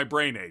my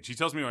brain age. He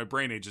tells me my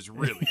brain age is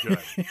really good.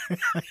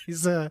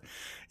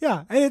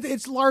 and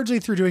it's largely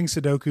through doing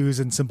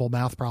Sudokus and simple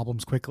math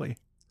problems quickly.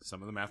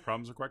 Some of the math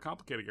problems are quite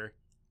complicated, Gary.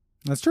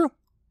 That's true.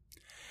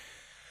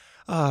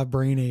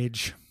 Brain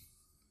age.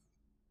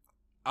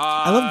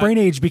 I love brain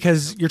age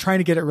because you're trying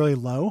to get it really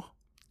low,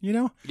 you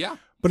know? Yeah.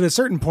 But at a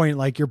certain point,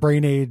 like your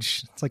brain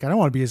age, it's like, I don't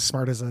want to be as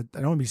smart I don't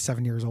want to be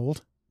 7 years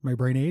old, my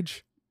brain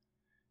age.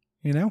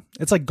 You know?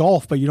 It's like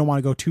golf, but you don't want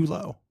to go too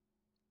low.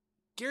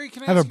 Gary,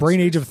 can I have ask a brain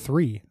you age of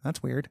 3?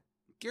 That's weird.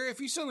 Gary,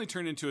 if you suddenly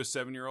turned into a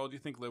 7-year-old, do you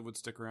think Liv would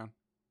stick around?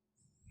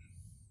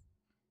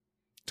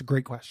 It's a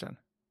great question.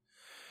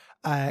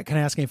 Can I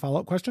ask any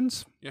follow-up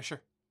questions? Yeah,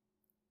 sure.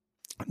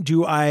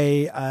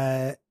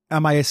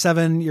 Am I a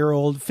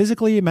 7-year-old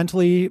physically,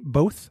 mentally,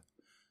 both?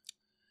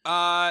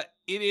 It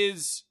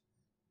is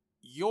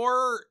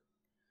your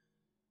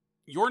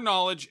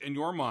knowledge and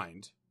your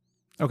mind.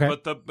 Okay.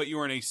 But you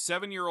are in a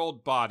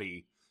 7-year-old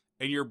body,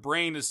 and your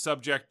brain is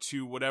subject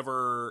to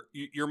whatever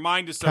your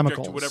mind is subject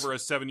Chemicals. to whatever a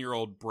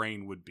 7-year-old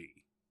brain would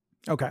be.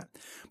 Okay.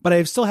 But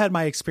I've still had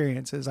my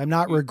experiences. I'm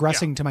not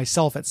regressing to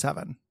myself at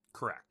 7.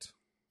 Correct.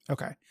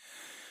 Okay.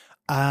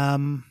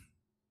 That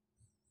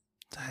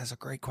is a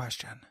great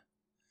question.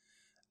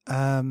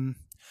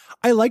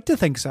 I like to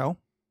think so.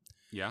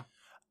 Yeah.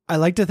 I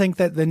like to think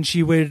that then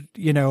she would,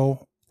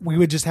 we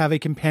would just have a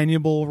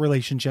companionable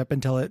relationship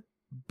until it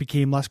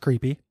became less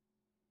creepy.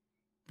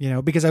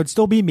 Because I would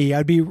still be me.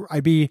 I'd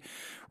be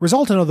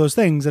resultant of those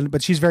things,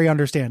 but she's very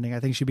understanding.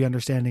 I think she'd be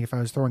understanding if I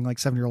was throwing like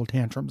 7-year-old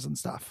tantrums and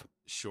stuff.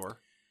 Sure.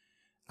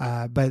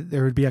 But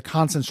there would be a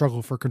constant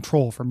struggle for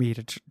control for me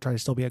to try to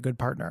still be a good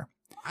partner.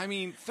 I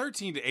mean,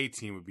 13 to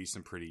 18 would be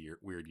some pretty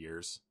weird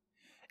years.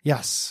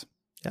 Yes.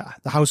 Yeah.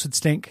 The house would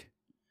stink.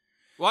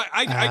 Well,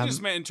 I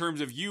just meant in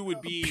terms of you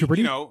would be,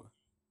 puberty?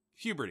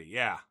 Puberty.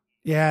 Yeah.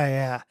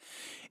 Yeah.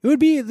 There'd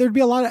be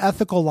a lot of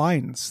ethical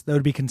lines that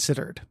would be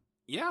considered.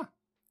 Yeah.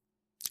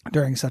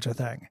 during such a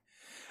thing.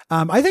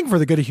 I think for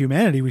the good of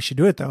humanity, we should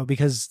do it though,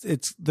 because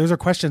those are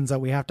questions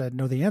that we have to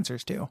know the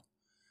answers to.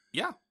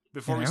 Yeah.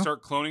 Before we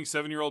start cloning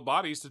 7-year-old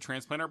bodies to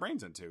transplant our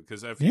brains into.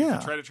 Because if you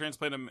try to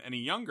transplant them any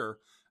younger,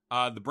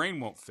 the brain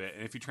won't fit.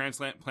 And if you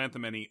transplant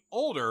them any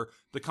older,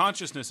 the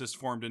consciousness is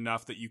formed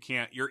enough that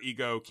your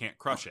ego can't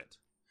crush it.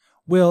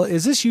 Will,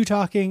 is this you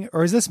talking,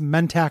 or is this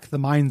Mentak, the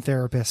mind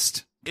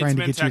therapist, trying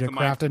to get you to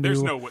craft a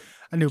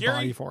new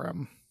body for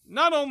him?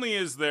 Not only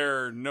is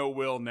there no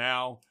Will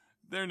now,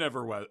 there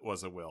never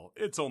was a Will.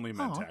 It's only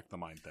Mentak, the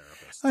mind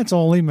therapist. It's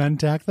only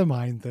Mentak, the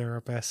mind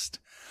therapist.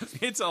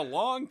 It's a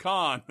long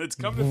con that's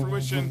come to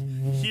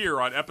fruition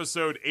here on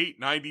episode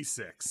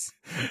 896.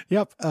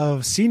 Yep,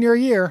 of senior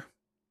year.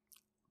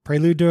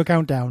 Prelude to a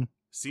countdown.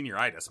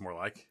 Senioritis, more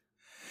like.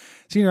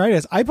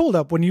 Senioritis. I pulled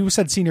up when you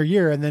said senior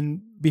year, and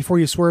then before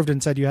you swerved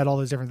and said you had all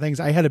those different things,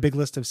 I had a big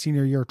list of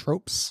senior year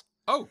tropes.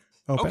 Oh,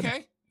 open.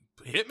 Okay.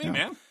 Hit me,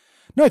 man.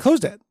 No, I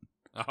closed it.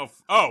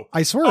 Oh.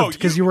 I swerved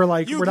because you were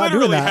like, we're not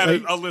doing that. You literally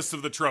had a list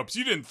of the tropes.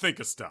 You didn't think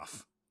of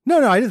stuff.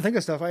 No, I didn't think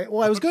of stuff. I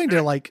was going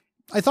to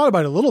I thought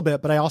about it a little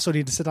bit, but I also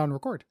need to sit down and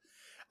record.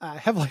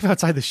 Have life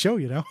outside the show,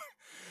 you know?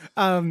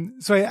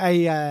 So but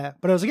I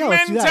was like, yeah,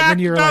 let's do that. And then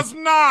you're does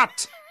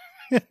not.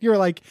 You're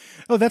like,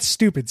 oh, that's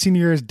stupid.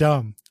 Senior year is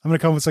dumb. I'm going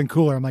to come with something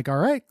cooler. I'm like, all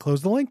right,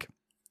 close the link.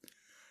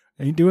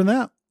 Ain't doing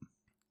that.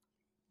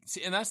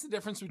 See, and that's the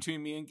difference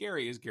between me and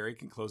Gary is Gary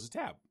can close a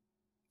tab.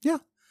 Yeah.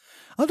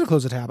 I'll have to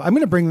close a tab. I'm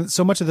going to bring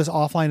so much of this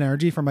offline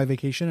energy from my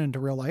vacation into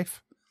real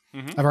life.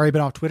 Mm-hmm. I've already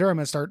been off Twitter. I'm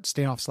going to start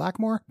staying off Slack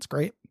more. It's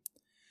great.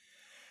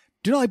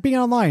 Do not like being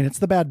online. It's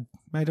the bad.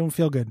 I don't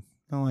feel good.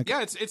 I don't like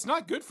it. It's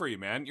not good for you,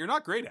 man. You're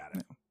not great at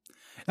it.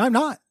 No, I'm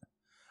not.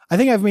 I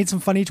think I've made some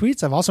funny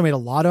tweets. I've also made a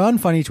lot of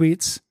unfunny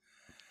tweets.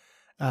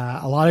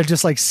 A lot of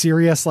just like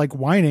serious, like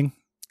whining.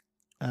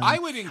 I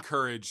would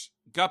encourage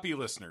Guppy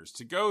listeners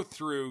to go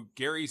through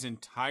Gary's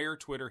entire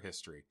Twitter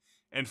history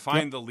and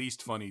find the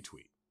least funny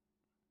tweet.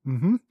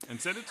 Mm-hmm.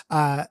 And send it.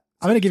 I'm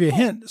going to give you a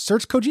hint.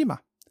 Search Kojima.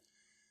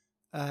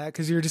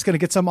 Because you're just going to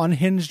get some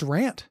unhinged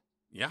rant.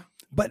 Yeah.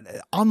 But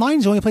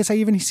online's the only place I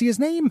even see his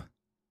name.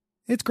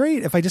 It's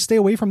great. If I just stay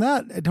away from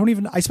that,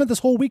 I spent this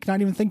whole week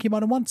not even thinking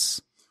about him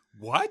once.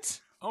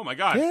 What? Oh my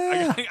God.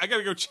 Yeah. I got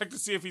to go check to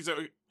see if he's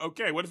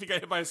okay. What if he got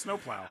hit by a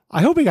snowplow?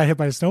 I hope he got hit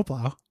by a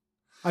snowplow.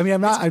 I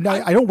mean, I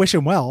don't wish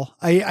him well.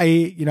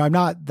 I'm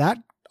not that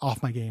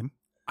off my game.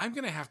 I'm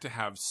going to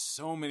have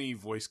so many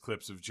voice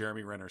clips of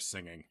Jeremy Renner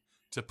singing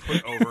to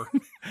put over.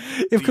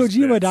 If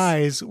Kojima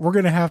dies, we're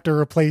going to have to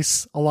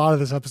replace a lot of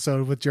this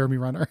episode with Jeremy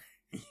Renner.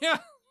 Yeah.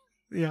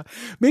 Yeah.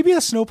 Maybe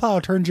a snowplow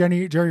turned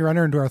Jeremy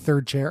Renner into our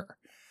third chair.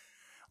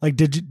 Like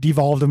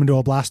devolved him into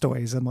a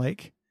Blastoise, and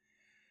like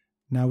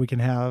now we can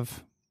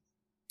have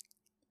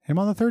him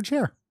on the third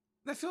chair.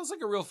 That feels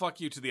like a real fuck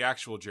you to the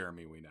actual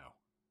Jeremy we know.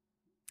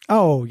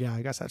 Oh yeah,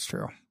 I guess that's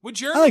true. Would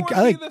Jeremy want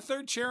to be the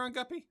third chair on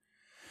Guppy?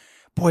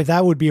 Boy,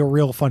 that would be a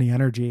real funny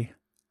energy.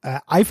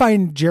 I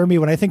find Jeremy,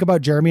 when I think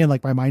about Jeremy and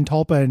like my mind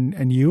tulpa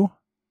and you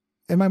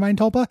in my mind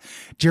tulpa,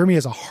 Jeremy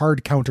is a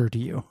hard counter to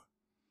you.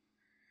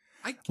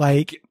 I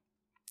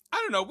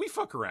don't know. We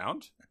fuck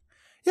around.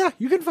 Yeah,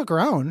 you can fuck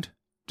around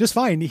just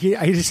fine.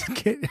 I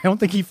don't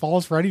think he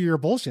falls for any of your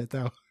bullshit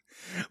though.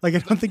 Like I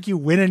don't think you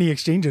win any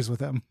exchanges with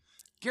him.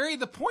 Gary,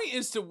 the point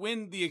is to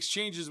win the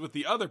exchanges with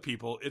the other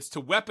people. It's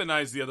to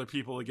weaponize the other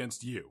people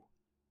against you.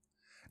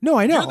 No,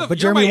 I know, but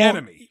you're Jeremy my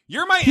enemy.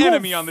 You're my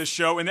enemy on this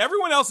show, and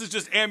everyone else is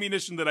just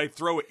ammunition that I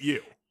throw at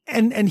you.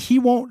 And he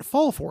won't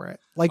fall for it.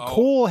 Like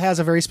Cole has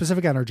a very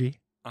specific energy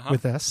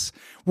with this,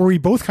 where we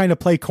both kind of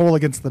play Cole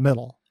against the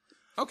middle.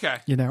 Okay.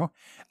 You know?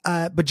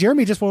 But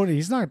Jeremy just won't,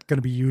 he's not going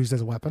to be used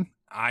as a weapon.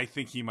 I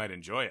think he might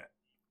enjoy it.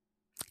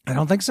 I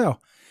don't think so.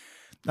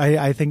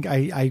 I think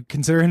I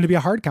consider him to be a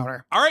hard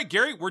counter. All right,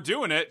 Gary, we're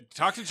doing it.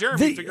 Talk to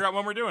Jeremy, figure out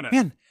when we're doing it.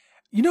 Man,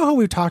 you know how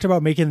we've talked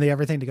about making the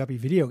Everything to Guppy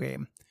video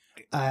game?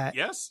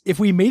 Yes. If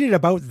we made it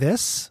about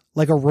this,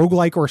 like a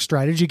roguelike or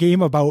strategy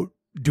game about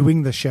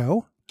doing the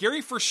show.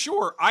 Gary, for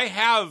sure, I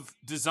have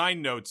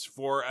design notes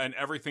for an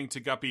Everything to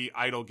Guppy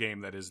idle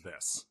game that is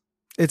this.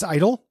 It's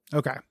idle?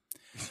 Okay.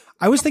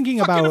 I was thinking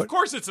about... Of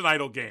course it's an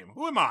idle game.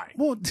 Who am I?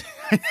 Well,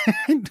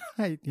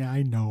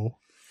 I know.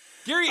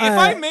 Gary, if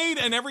I made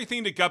an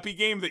Everything to Guppy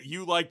game that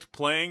you liked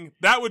playing,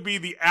 that would be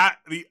the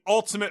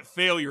ultimate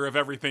failure of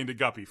Everything to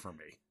Guppy for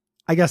me.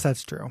 I guess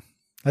that's true.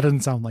 That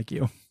doesn't sound like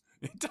you.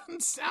 It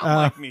doesn't sound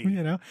like me.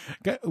 You know,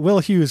 Will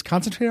Hughes,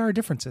 concentrate on our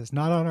differences,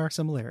 not on our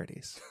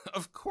similarities.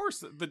 Of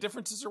course, the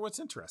differences are what's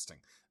interesting.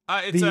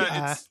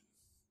 Gary,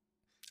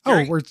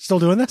 we're still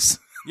doing this?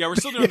 Yeah, we're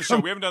still doing the show.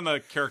 We haven't done the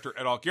character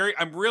at all. Gary,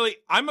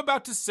 I'm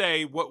about to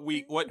say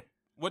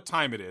what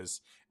time it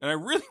is, and I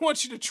really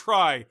want you to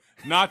try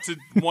not to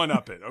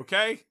one-up it,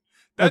 okay?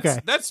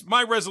 That's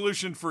my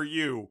resolution for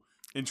you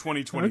in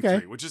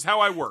 2023, which is how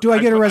I work. Do I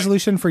get a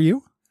resolution for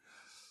you?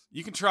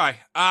 You can try.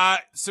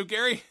 So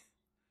Gary,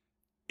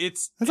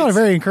 that's not a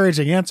very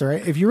encouraging answer.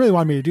 Right? If you really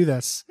want me to do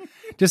this,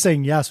 just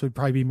saying yes would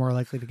probably be more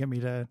likely to get me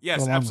to.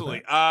 Yes,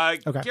 absolutely.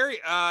 Okay. Gary,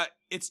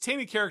 it's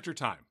tainted character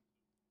time.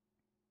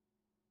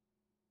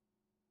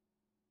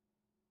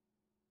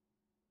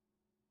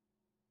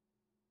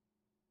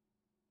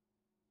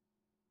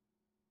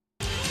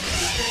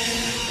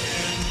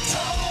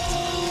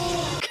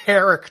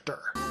 character.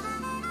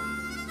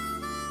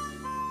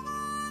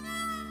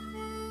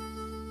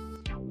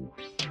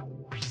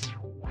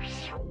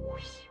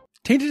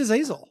 Tainted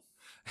Azazel.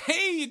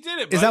 Hey, you did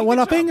it, buddy. Is that one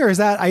Good upping job. or is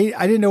that I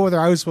didn't know whether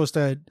I was supposed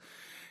to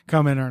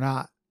come in or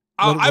not.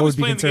 I was would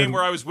be playing the game considered-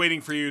 where I was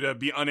waiting for you to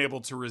be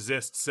unable to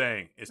resist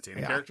saying, it's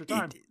Tainted character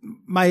time.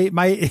 My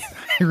I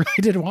really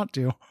didn't want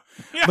to.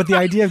 Yeah. But the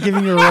idea of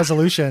giving you a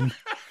resolution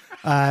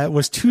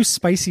was too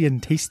spicy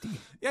and tasty.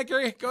 Yeah,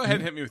 Gary, go ahead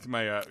and hit me with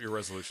my your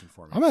resolution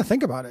for me. I'm going to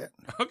think about it.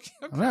 Okay.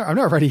 I'm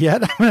not ready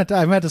yet. I'm going to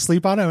have to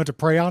sleep on it. I'm going to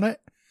pray on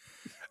it.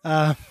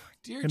 Dear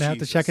Going to have to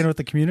Jesus, check in with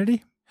the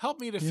community. help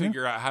me to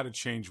figure out how to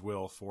change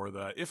Will for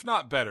the, if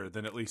not better,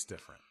 then at least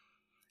different.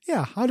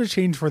 Yeah, how to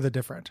change for the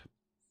different.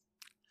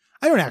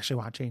 I don't actually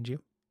want to change you.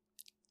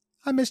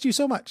 I missed you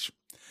so much.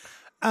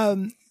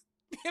 Damn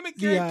it,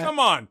 Gary, come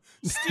on.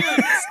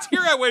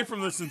 Steer away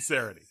from the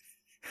sincerity.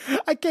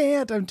 I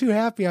can't. I'm too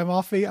happy. I'm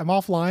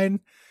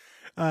offline.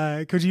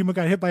 Kojima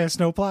got hit by a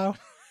snowplow.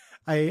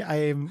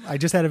 I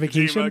just had a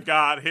vacation. Kojima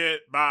got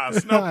hit by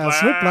a snowplow.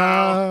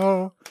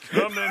 Snowplow.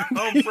 Coming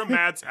home from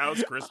Matt's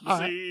house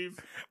Christmas Eve.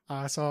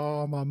 I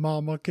saw my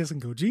mama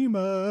kissing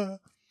Kojima.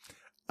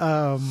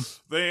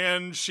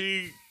 Then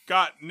she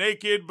got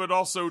naked but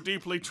also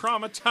deeply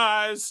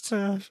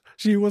traumatized.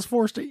 She was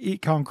forced to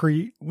eat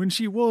concrete when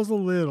she was a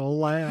little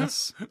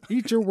lass.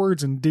 Eat your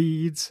words and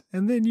deeds,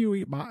 and then you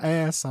eat my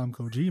ass. I'm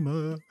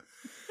Kojima.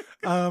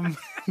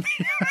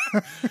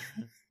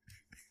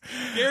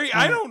 Gary,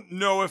 I don't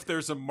know if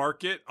there's a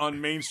market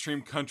on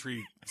mainstream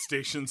country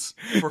stations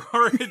for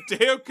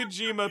Hideo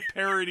Kojima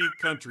parody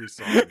country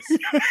songs.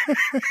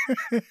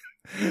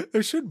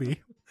 There should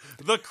be.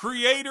 The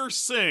Creator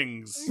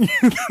sings.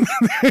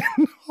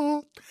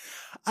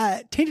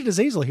 Tainted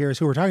Azazel here is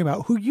who we're talking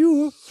about, who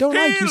you don't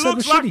like. He You said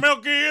looks was like shitty.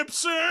 Mel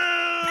Gibson,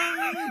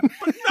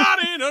 but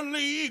not in a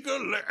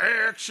legally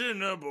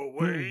actionable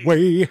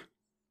way.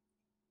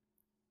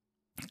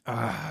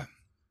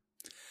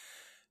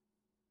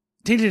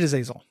 Tainted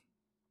Azazel.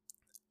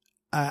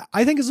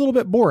 I think is a little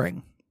bit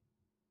boring.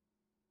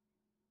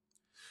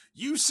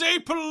 You say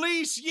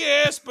police,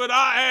 yes, but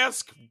I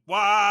ask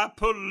why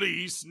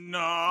police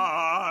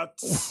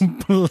not.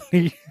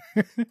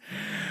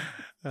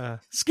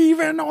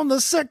 Skeeving on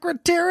the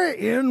secretary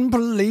in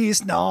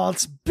police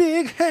knots.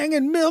 Big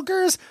hanging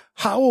milkers.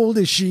 How old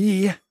is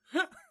she?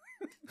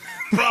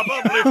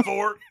 Probably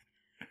 14.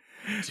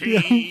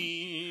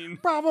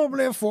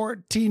 Probably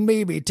 14,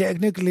 maybe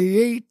technically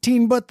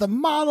 18, but the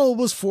model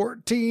was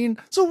 14.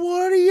 So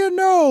what do you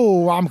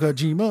know? I'm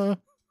Kojima.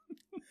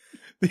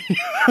 Meme.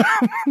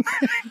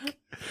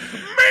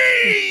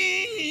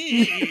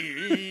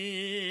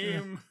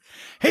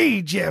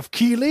 Hey, Jeff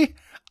Keighley.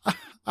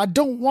 I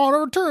don't want to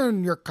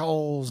return your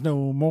calls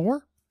no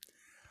more.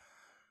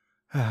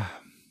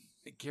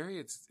 Gary,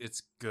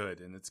 it's good,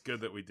 and it's good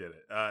that we did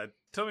it.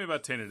 Tell me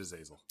about Tainted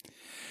Azazel.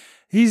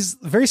 He's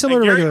very similar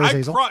to Gary, regular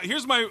Azazel.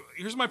 Here's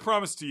my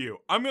promise to you.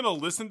 I'm gonna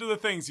listen to the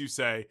things you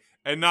say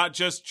and not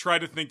just try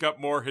to think up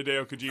more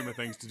Hideo Kojima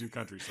things to do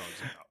country songs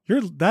about.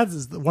 That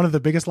is one of the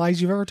biggest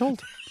lies you've ever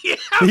told.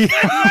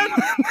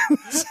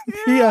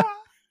 Yeah.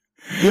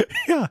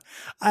 Yeah.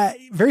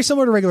 Very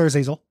similar to regular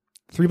Azazel.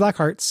 3 black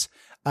hearts.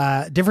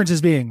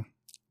 Differences being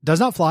does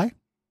not fly.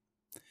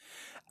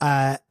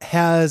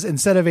 Has,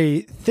 instead of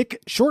a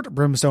thick, short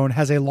brimstone,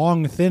 has a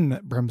long, thin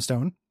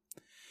brimstone.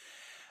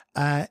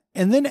 And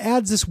then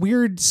adds this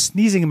weird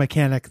sneezing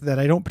mechanic that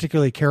I don't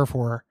particularly care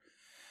for,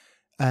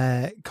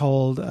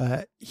 called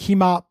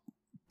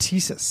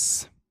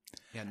hemoptysis.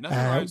 Yeah, nothing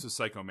rhymes with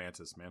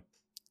Psychomantis, man.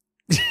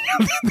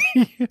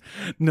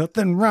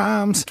 Nothing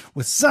rhymes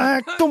with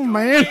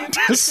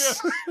Psychomantis.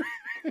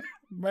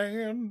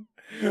 Man,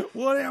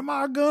 what am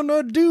I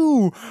gonna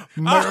do?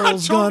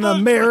 Meryl's gonna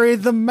marry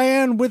the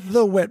man with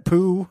the wet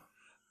poo.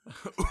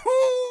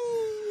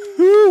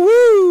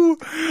 Woo-woo.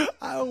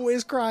 I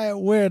always cry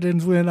at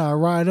weddings when I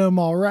write 'em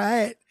all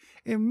right.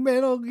 In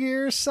Metal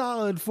Gear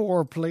Solid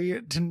 4, play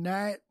it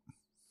tonight.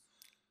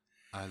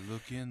 I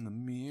look in the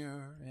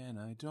mirror and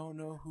I don't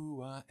know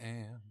who I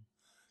am.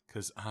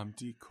 'Cause I'm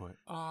Decoy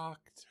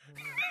Octo.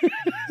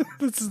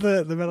 This is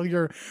the Metal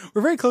Gear.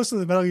 We're very close to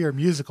the Metal Gear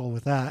musical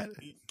with that.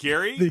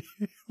 Gary,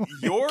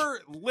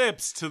 your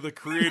lips to the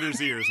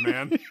creator's ears,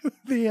 man.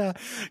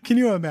 Can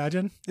you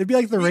imagine? It'd be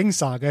like the Ring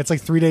Saga. It's like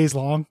 3 days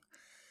long.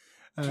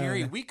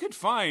 Gary, we could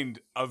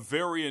find a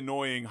very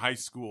annoying high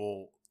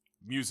school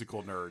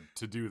musical nerd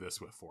to do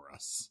this with for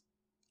us.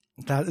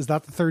 That is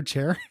that the third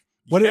chair?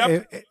 What?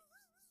 Yep.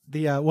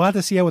 We'll have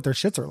to see what their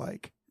shits are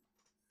like.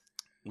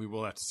 We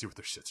will have to see what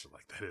their shits are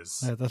like. That is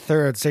The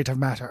third state of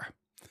matter.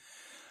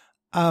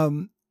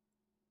 The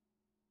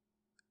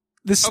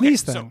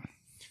sneeze thing.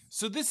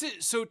 So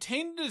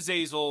Tainted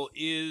Azazel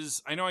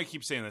is, I know I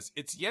keep saying this,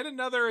 it's yet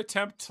another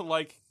attempt to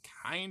like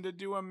kind of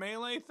do a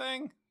melee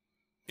thing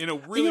in a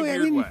really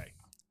weird way.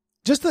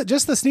 Just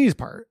the sneeze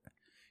part.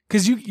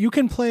 Because you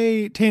can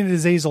play Tainted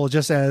Azazel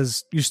just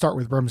as you start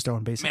with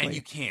Brimstone, basically. Man,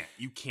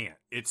 you can't.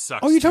 It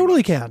sucks. Oh, you too totally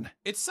much. can.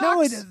 It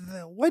sucks.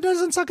 No, it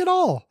doesn't suck at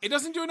all. It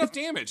doesn't do enough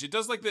damage. It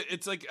does like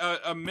it's like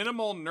a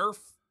minimal nerf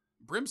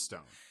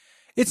brimstone.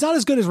 It's not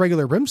as good as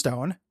regular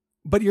brimstone,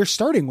 but you're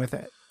starting with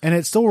it, and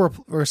it still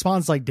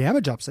responds like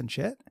damage ups and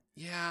shit.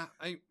 Yeah,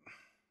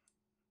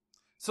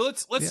 So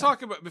let's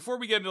talk about, before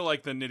we get into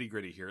like the nitty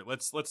gritty here.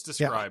 Let's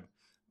describe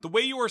the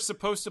way you are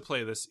supposed to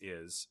play this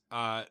is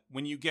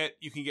when you can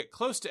get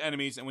close to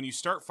enemies, and when you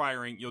start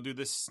firing, you'll do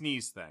this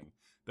sneeze thing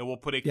that will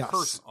put a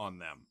curse on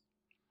them.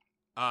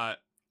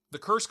 The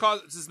curse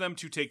causes them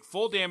to take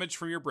full damage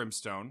from your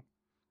brimstone,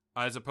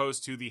 as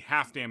opposed to the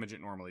half damage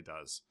it normally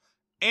does.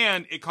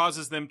 And it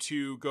causes them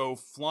to go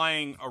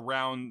flying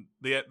around.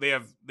 They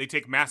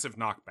take massive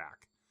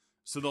knockback.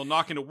 So they'll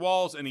knock into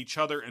walls and each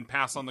other and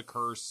pass on the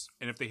curse.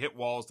 And if they hit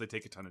walls, they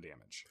take a ton of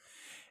damage.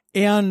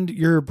 And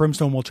your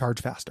brimstone will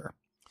charge faster.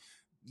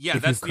 Yeah,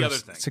 that's the other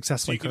thing.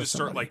 Successfully, so you can just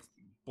start like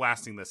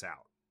blasting this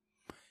out.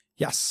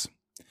 Yes.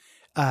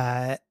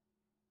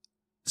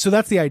 So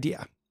that's the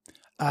idea.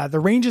 The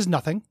range is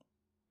nothing.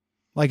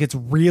 Like, it's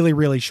really,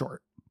 really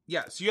short.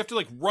 Yeah, so you have to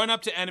like run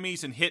up to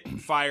enemies and hit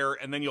and fire,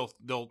 and then you'll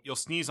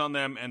sneeze on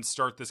them and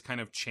start this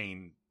kind of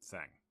chain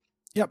thing.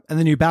 Yep, and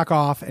then you back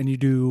off and you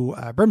do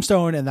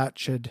brimstone, and that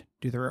should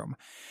do the room.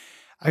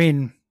 I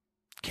mean,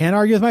 can't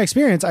argue with my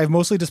experience. I've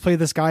mostly just played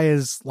this guy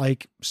as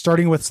like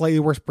starting with slightly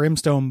worse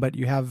brimstone, but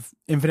you have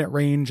infinite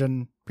range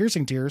and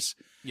piercing tears.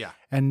 Yeah,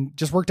 and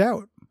just worked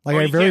out. Like,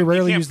 I very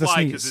rarely use the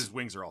sneeze because his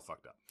wings are all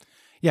fucked up.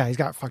 Yeah, he's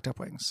got fucked up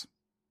wings.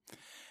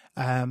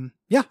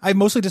 Yeah, I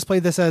mostly just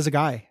played this as a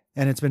guy,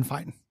 and it's been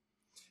fine.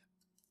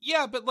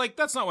 Yeah, but like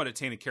that's not what a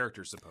tainted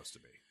character is supposed to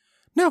be.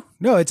 No,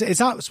 it's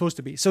not supposed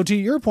to be. So to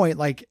your point,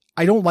 like,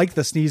 I don't like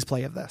the sneeze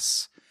play of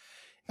this.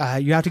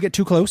 You have to get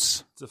too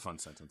close. It's a fun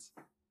sentence.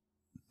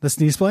 The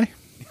sneeze play?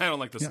 I don't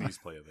like the sneeze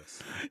play of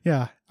this.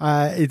 Yeah.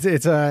 It's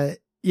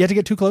you have to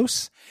get too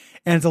close,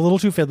 and it's a little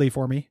too fiddly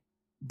for me.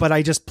 But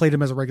I just played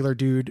him as a regular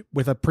dude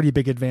with a pretty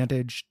big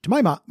advantage to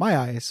my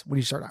eyes when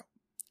you start out.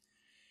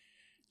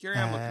 Gary,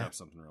 I'm looking up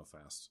something real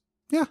fast.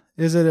 Yeah.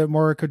 Is it a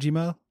more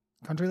Kojima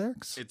country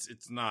lyrics?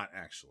 It's not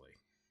actually.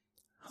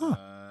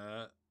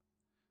 Huh.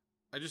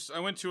 I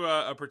went to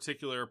a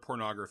particular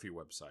pornography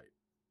website.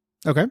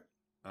 Okay.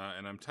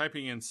 And I'm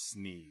typing in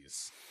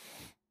sneeze.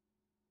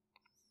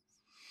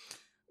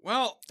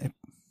 Well,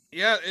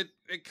 yeah,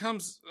 it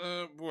comes.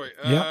 Boy.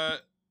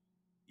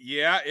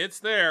 Yeah, it's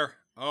there.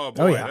 Oh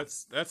boy,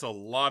 that's a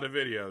lot of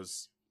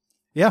videos.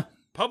 Yeah.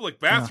 Public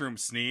bathroom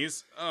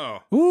sneeze. Oh.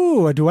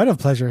 Ooh, a duet of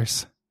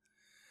pleasures.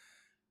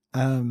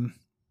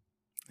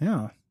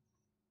 Yeah.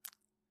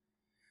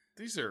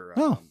 These are.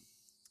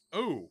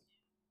 Oh.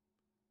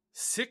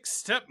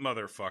 Sick-step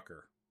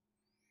motherfucker.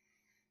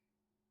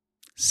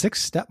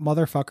 Sick-step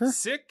motherfucker?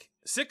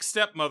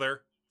 Sick-step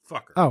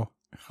motherfucker. Oh.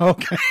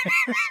 Okay.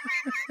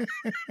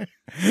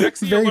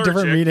 Sexy Very allergic.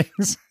 different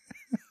meanings.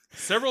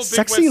 Several big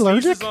sexy wet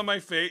allergic? sneezes on my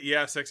face.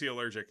 Yeah, sexy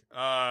allergic.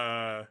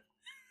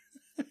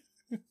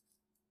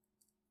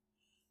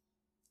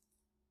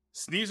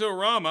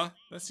 Sneezorama.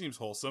 That seems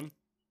wholesome.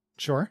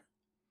 Sure.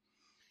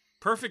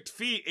 Perfect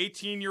feet.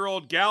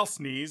 18-year-old gal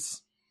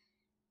sneeze.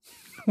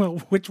 Well,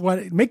 which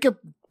one?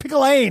 Pick a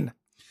lane.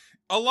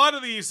 A lot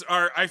of these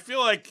are, I feel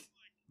like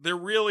they're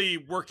really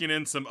working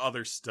in some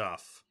other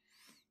stuff.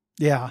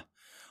 Yeah.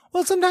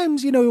 Well,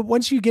 sometimes,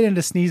 once you get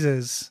into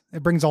sneezes,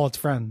 it brings all its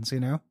friends,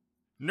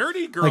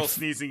 Nerdy girl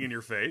sneezing in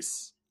your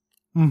face.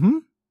 Mm-hmm.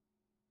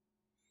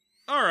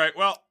 All right,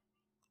 well.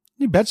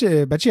 You bet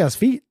she has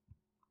feet.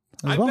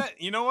 I bet,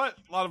 you know what?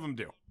 A lot of them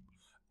do.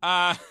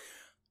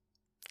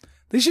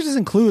 They should just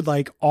include,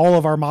 like, all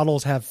of our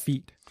models have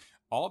feet.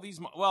 All these,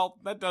 well,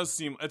 that does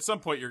seem, at some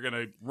point you're going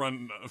to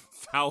run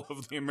afoul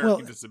of the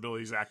American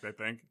Disabilities Act, I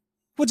think.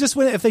 Well, just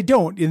if they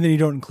don't, and then you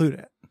don't include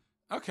it.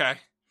 Okay.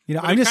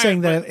 But I'm just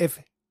saying that if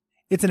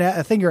it's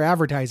a thing you're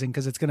advertising,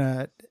 because it's going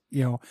to,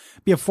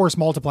 be a force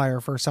multiplier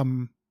for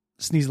some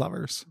sneeze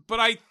lovers. But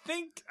I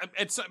think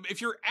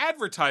if you're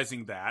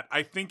advertising that,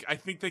 I think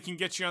they can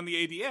get you on the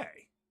ADA.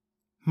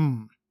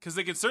 Because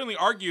they can certainly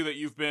argue that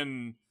you've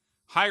been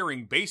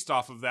hiring based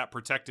off of that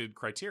protected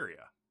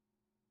criteria.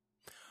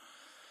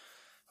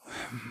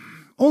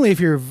 Only if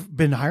you've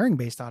been hiring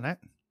based on it.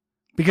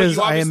 Because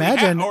I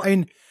imagine, I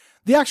mean,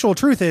 the actual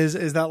truth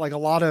is that like a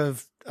lot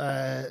of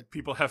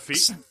people have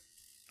feet.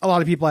 A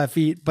lot of people have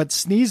feet, but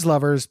sneeze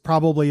lovers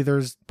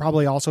there's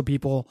probably also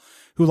people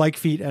who like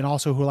feet and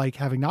also who like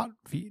having not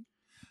feet.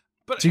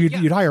 But so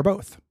you'd hire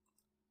both.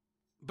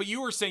 But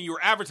you were saying you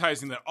were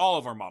advertising that all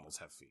of our models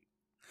have feet.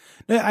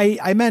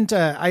 I meant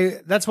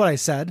that's what I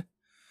said.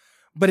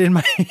 But in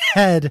my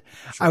head,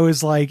 sure. I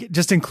was like,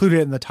 just include it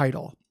in the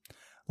title.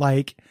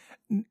 Like,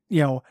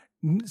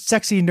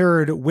 sexy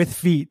nerd with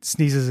feet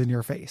sneezes in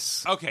your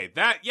face. Okay,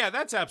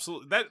 that's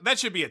absolutely that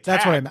should be a tag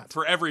that's what I meant.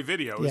 For every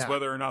video is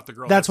whether or not the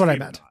girl. That's has what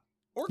feet I meant.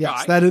 Or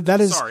yes, guy. That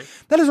is Sorry.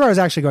 That is where I was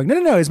actually going.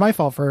 No, it's my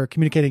fault for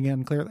communicating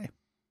unclearly.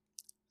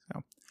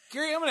 So.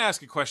 Gary, I'm going to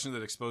ask a question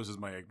that exposes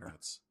my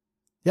ignorance.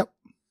 Yep.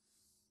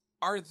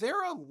 Are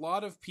there a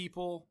lot of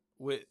people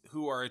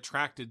who are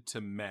attracted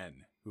to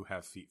men who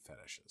have feet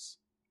fetishes?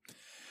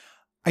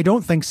 I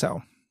don't think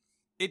so.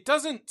 It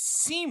doesn't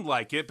seem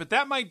like it, but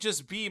that might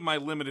just be my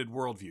limited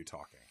worldview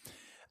talking.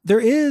 There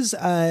is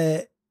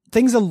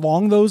things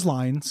along those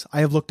lines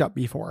I have looked up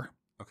before.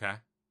 Okay.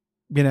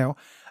 You know,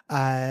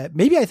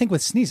 maybe I think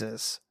with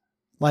sneezes,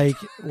 like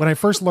when I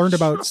first learned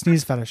about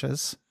sneeze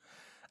fetishes,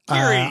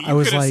 Gary, I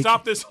was could have like,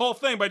 stopped this whole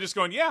thing by just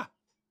going, yeah.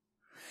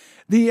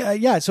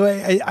 So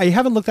I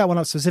haven't looked that one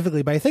up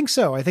specifically, but I think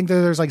so. I think that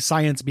there's like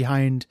science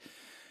behind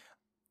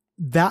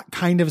that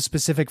kind of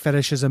specific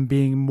fetishism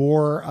being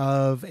more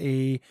of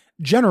a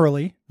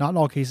generally, not in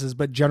all cases,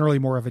 but generally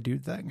more of a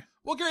dude thing.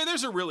 Well, Gary,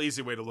 there's a real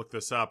easy way to look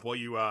this up. While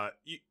you want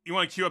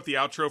to cue up the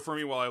outro for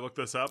me while I look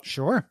this up?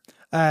 Sure.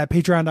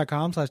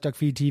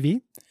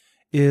 Patreon.com/DuckFeedTV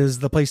is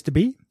the place to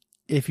be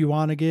if you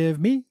want to give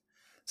me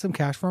some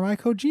cash for my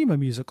Kojima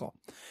musical.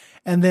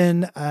 And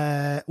then,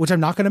 which I'm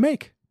not going to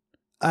make.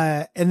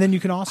 And then you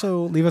can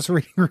also leave us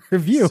a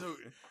review. So,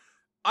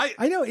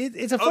 I know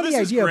it's a funny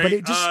idea, great. but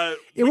it just,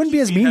 it wouldn't be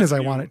as mean as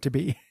I want it to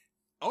be.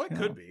 Oh, it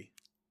could be.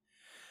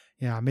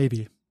 Yeah,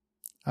 maybe.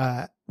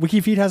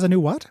 WikiFeed has a new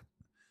what?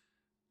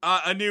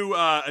 A new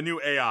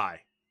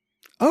AI.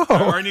 Oh,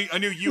 or a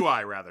new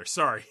UI rather.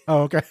 Sorry.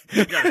 Oh, okay.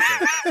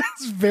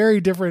 It's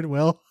very different,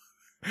 Will.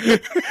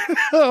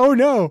 Oh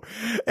no!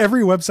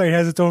 Every website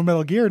has its own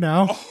Metal Gear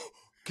now,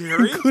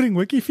 Gary, including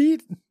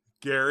WikiFeed.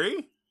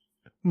 Gary,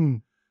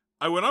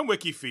 I went on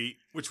WikiFeet,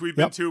 which we've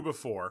been to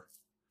before.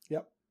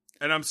 Yep.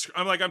 And I'm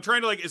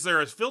trying to is there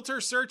a filter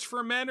search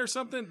for men or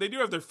something? They do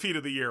have their feet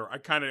of the year. I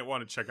kind of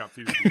want to check out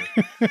feet of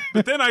the year,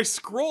 but then I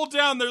scroll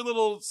down their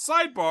little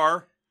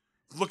sidebar,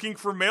 looking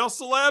for male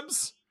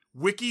celebs.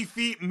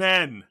 WikiFeet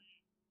men.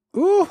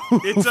 Ooh,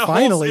 it's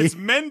finally. It's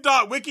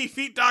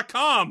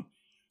men.wikifeet.com.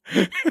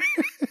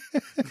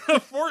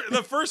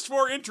 The first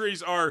 4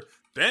 entries are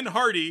Ben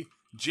Hardy,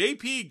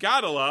 JP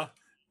Gadala,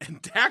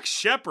 and Dax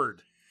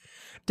Shepard.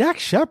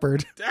 Dax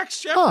Shepard?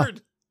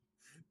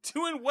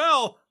 Doing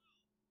well.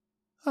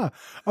 Huh.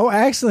 Oh,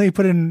 I accidentally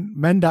put in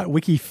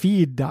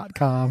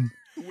men.wikifeed.com,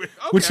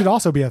 which should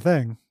also be a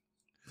thing.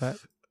 But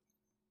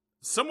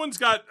someone's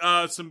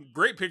got some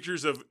great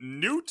pictures of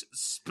Newt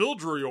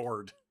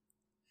Spildriord.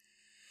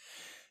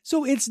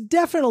 So it's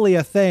definitely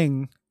a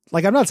thing.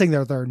 Like, I'm not saying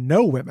there are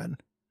no women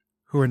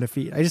who are into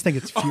feet. I just think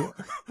it's fewer.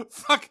 Oh,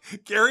 fuck,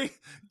 Gary,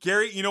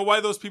 you know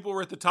why those people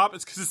were at the top?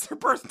 It's because it's their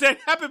birthday.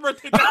 Happy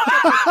birthday, Dax Shepard.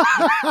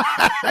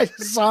 I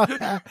saw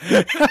that.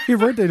 Happy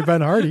birthday to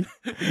Ben Hardy.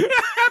 Yeah,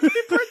 happy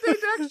birthday,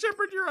 Dax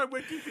Shepard. You're on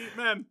WikiFeet,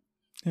 man.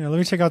 Yeah, let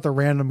me check out the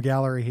random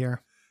gallery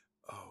here.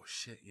 Oh,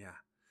 shit,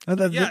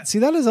 yeah. See,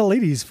 that is a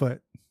lady's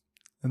foot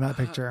in that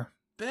picture.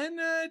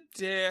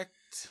 Benedict.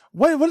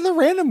 What the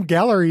random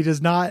gallery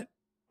does not...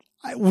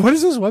 What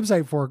is this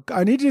website for?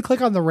 I need you to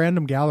click on the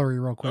random gallery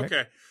real quick.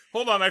 Okay.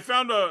 Hold on, I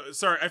found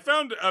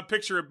a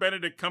picture of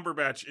Benedict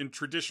Cumberbatch in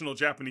traditional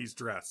Japanese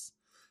dress,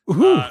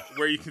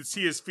 where you can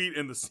see his feet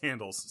in the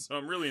sandals. So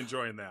I'm really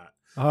enjoying that.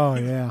 Oh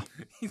yeah,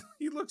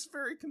 he looks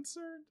very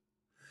concerned.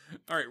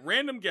 All right,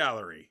 random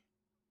gallery.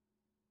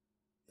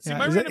 See, yeah,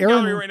 my random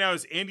gallery right now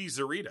is Andy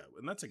Zarita,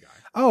 and that's a guy.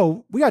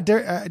 Oh, we got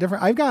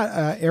different. I've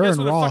got Aaron That's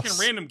what Ross. a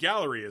fucking random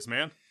gallery is,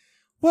 man.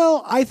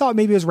 Well, I thought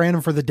maybe it was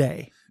random for the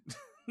day.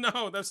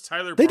 No, that's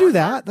Tyler. They do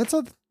that. That's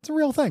a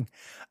real thing.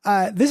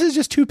 This is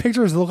just 2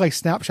 pictures that look like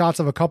snapshots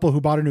of a couple who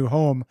bought a new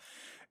home.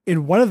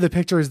 In one of the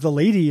pictures, the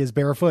lady is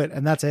barefoot,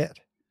 and that's it.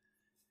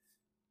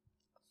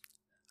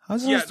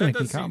 How's this to make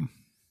me come?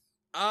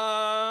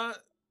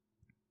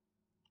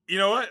 You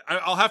know what?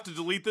 I'll have to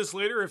delete this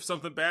later if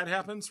something bad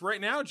happens.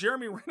 Right now,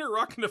 Jeremy Renner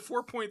rocking to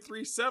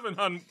 4.37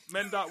 on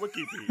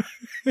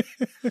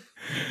men.wikifeet.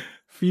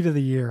 Feet of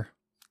the year.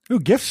 Ooh,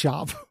 gift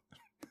shop.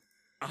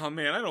 Oh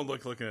man, I don't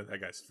like looking at that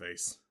guy's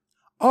face.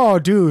 Oh,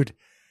 dude.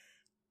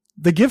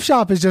 The gift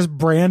shop is just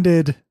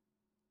branded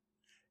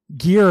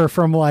gear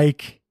from I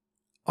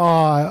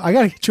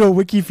gotta get you a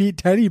WikiFeet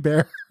teddy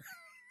bear.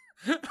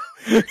 Where's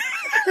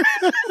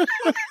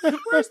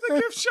the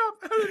gift shop?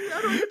 I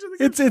don't get to the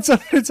gift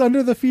shop. It's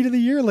under the feet of the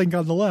year link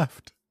on the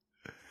left.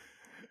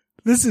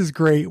 This is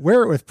great.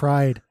 Wear it with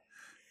pride.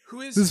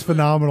 This is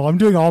phenomenal. I'm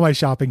doing all my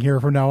shopping here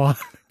from now on.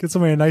 Get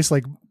somebody a nice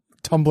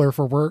tumbler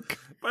for work.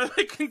 By the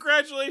way,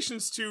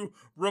 congratulations to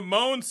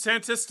Ramon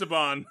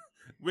Santisteban,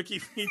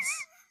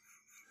 WikiFeet's.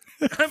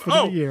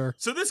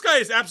 So this guy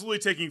is absolutely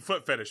taking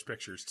foot fetish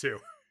pictures too.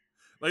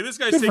 This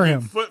guy's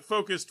taking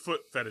focused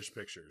foot fetish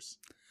pictures.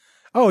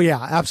 Oh yeah,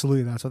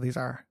 absolutely. That's what these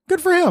are. Good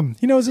for him.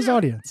 He knows his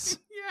audience.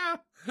 Yeah.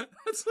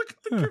 Let's look at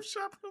the gift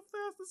shop real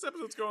fast. This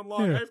episode's going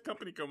long. Yeah. I have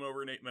company coming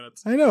over in 8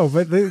 minutes. I know,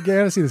 but they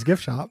gotta see this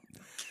gift shop.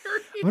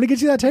 Gary, I'm gonna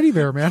get you that teddy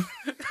bear, man.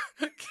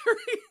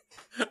 Gary,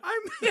 I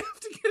may have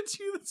to get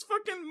you this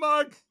fucking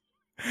mug.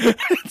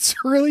 It's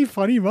a really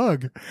funny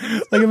mug.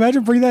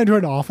 Imagine bringing that into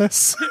an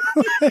office.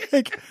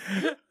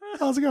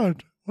 How's it going?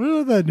 What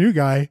is that new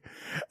guy?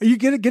 Are you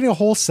getting a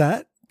whole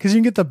set? Because you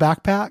can get the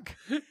backpack.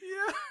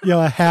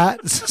 Yeah. A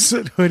hat,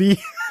 hoodie.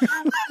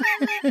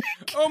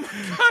 Oh my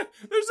god!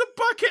 There's a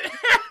bucket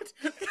hat.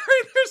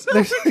 There's a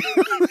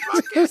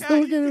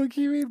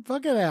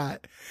bucket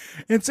hat.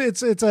 It's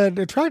an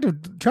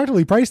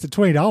attractively priced at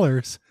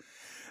 $20.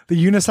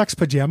 The unisex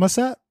pajama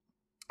set.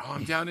 Oh,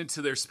 I'm down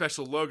into their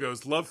special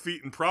logos. Love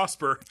Feet and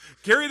Prosper.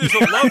 Gary, there's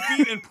a Love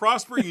Feet and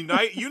Prosper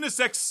Unite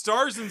unisex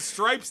Stars and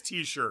Stripes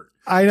t-shirt.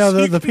 I know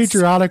the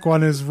patriotic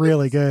one is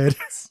really good.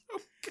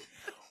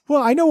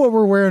 Well, I know what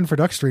we're wearing for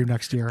Duckstream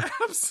next year.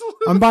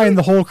 Absolutely. I'm buying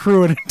the whole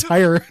crew an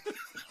entire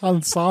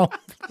ensemble.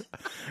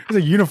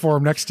 There's a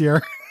uniform next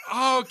year.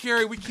 Oh,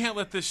 Gary, we can't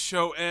let this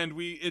show end.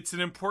 It's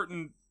an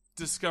important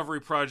discovery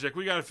project.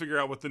 We got to figure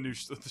out what the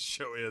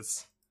show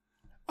is.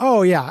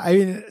 Oh yeah, I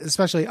mean,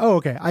 especially. Oh,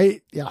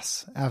 okay.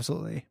 Yes,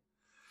 absolutely.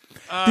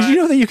 Did you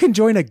know that you can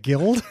join a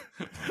guild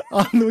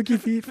on the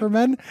WikiFeet for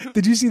Men?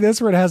 Did you see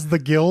this where it has the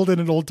guild in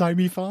an old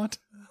timey font?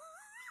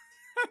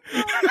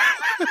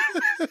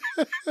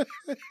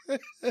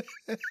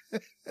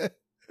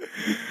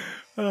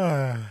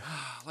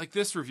 Like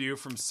this review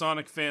from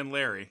Sonic fan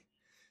Larry.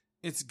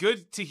 It's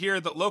good to hear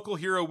that local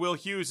hero Will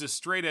Hughes is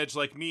straight edge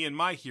like me and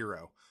my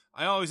hero.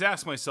 I always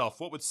ask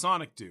myself, what would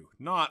Sonic do?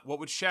 Not, what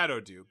would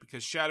Shadow do?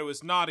 Because Shadow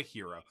is not a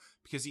hero,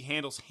 because he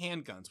handles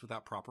handguns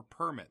without proper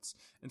permits.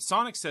 And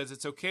Sonic says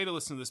it's okay to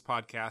listen to this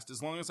podcast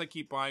as long as I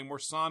keep buying more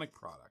Sonic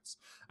products.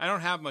 I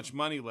don't have much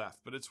money left,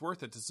 but it's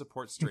worth it to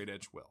support straight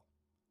edge Will.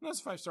 And that's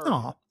a 5-star.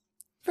 Oh,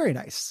 very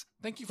nice.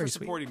 Thank you for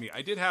supporting me.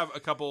 I did have a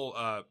couple,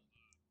 I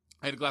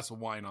had a glass of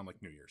wine on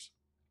like New Year's.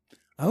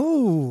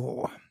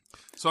 Oh.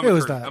 So I'm a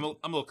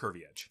little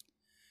curvy edge.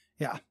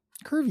 Yeah.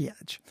 Curvy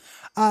edge.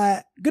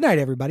 Good night,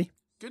 everybody.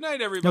 Good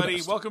night,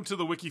 everybody. Welcome to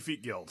the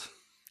WikiFeet Guild.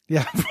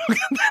 Yeah.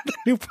 The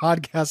new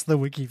podcast, the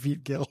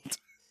WikiFeet Guild.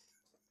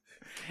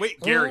 Wait,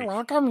 Gary.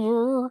 Welcome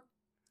here.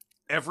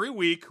 Every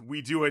week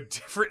we do a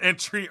different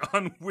entry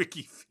on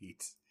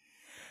WikiFeet.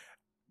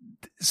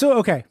 So,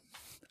 okay.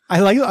 I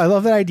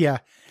love that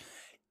idea.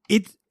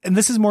 And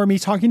this is more me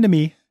talking to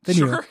me than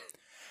you.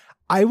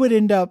 I would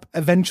end up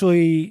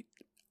eventually,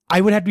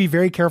 I would have to be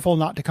very careful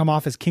not to come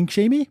off as kink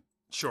shamey.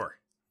 Sure.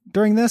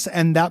 During this,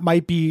 and that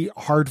might be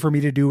hard for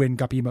me to do in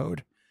guppy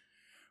mode,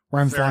 where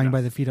I'm flying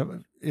by the seat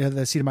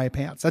of my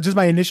pants. That's just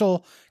my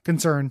initial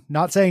concern.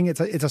 Not saying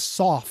it's a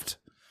soft,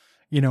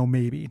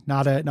 maybe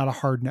not a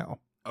hard no.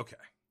 Okay.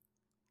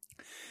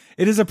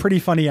 It is a pretty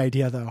funny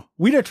idea though.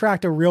 We'd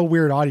attract a real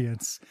weird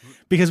audience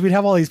because we'd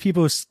have all these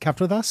people who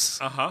kept with us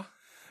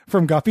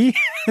from Guppy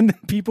and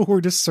people who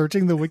are just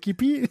searching the wiki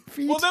feed.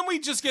 Well, then we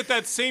just get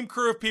that same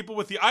crew of people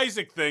with the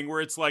Isaac thing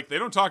where it's like, they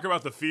don't talk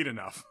about the feet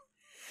enough.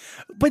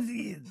 But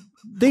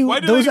why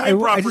do they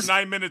improv for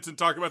 9 minutes and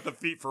talk about the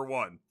feet for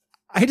 1?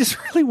 I just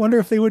really wonder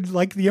if they would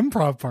like the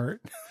improv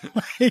part.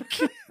 Like,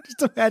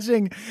 just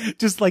imagining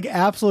just like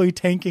absolutely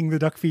tanking the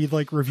duck feed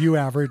like review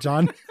average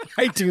on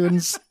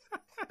iTunes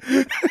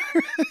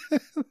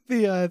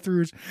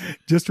through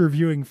just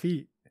reviewing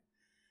feet.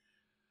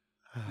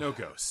 No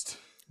ghost.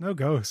 No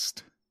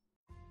ghost.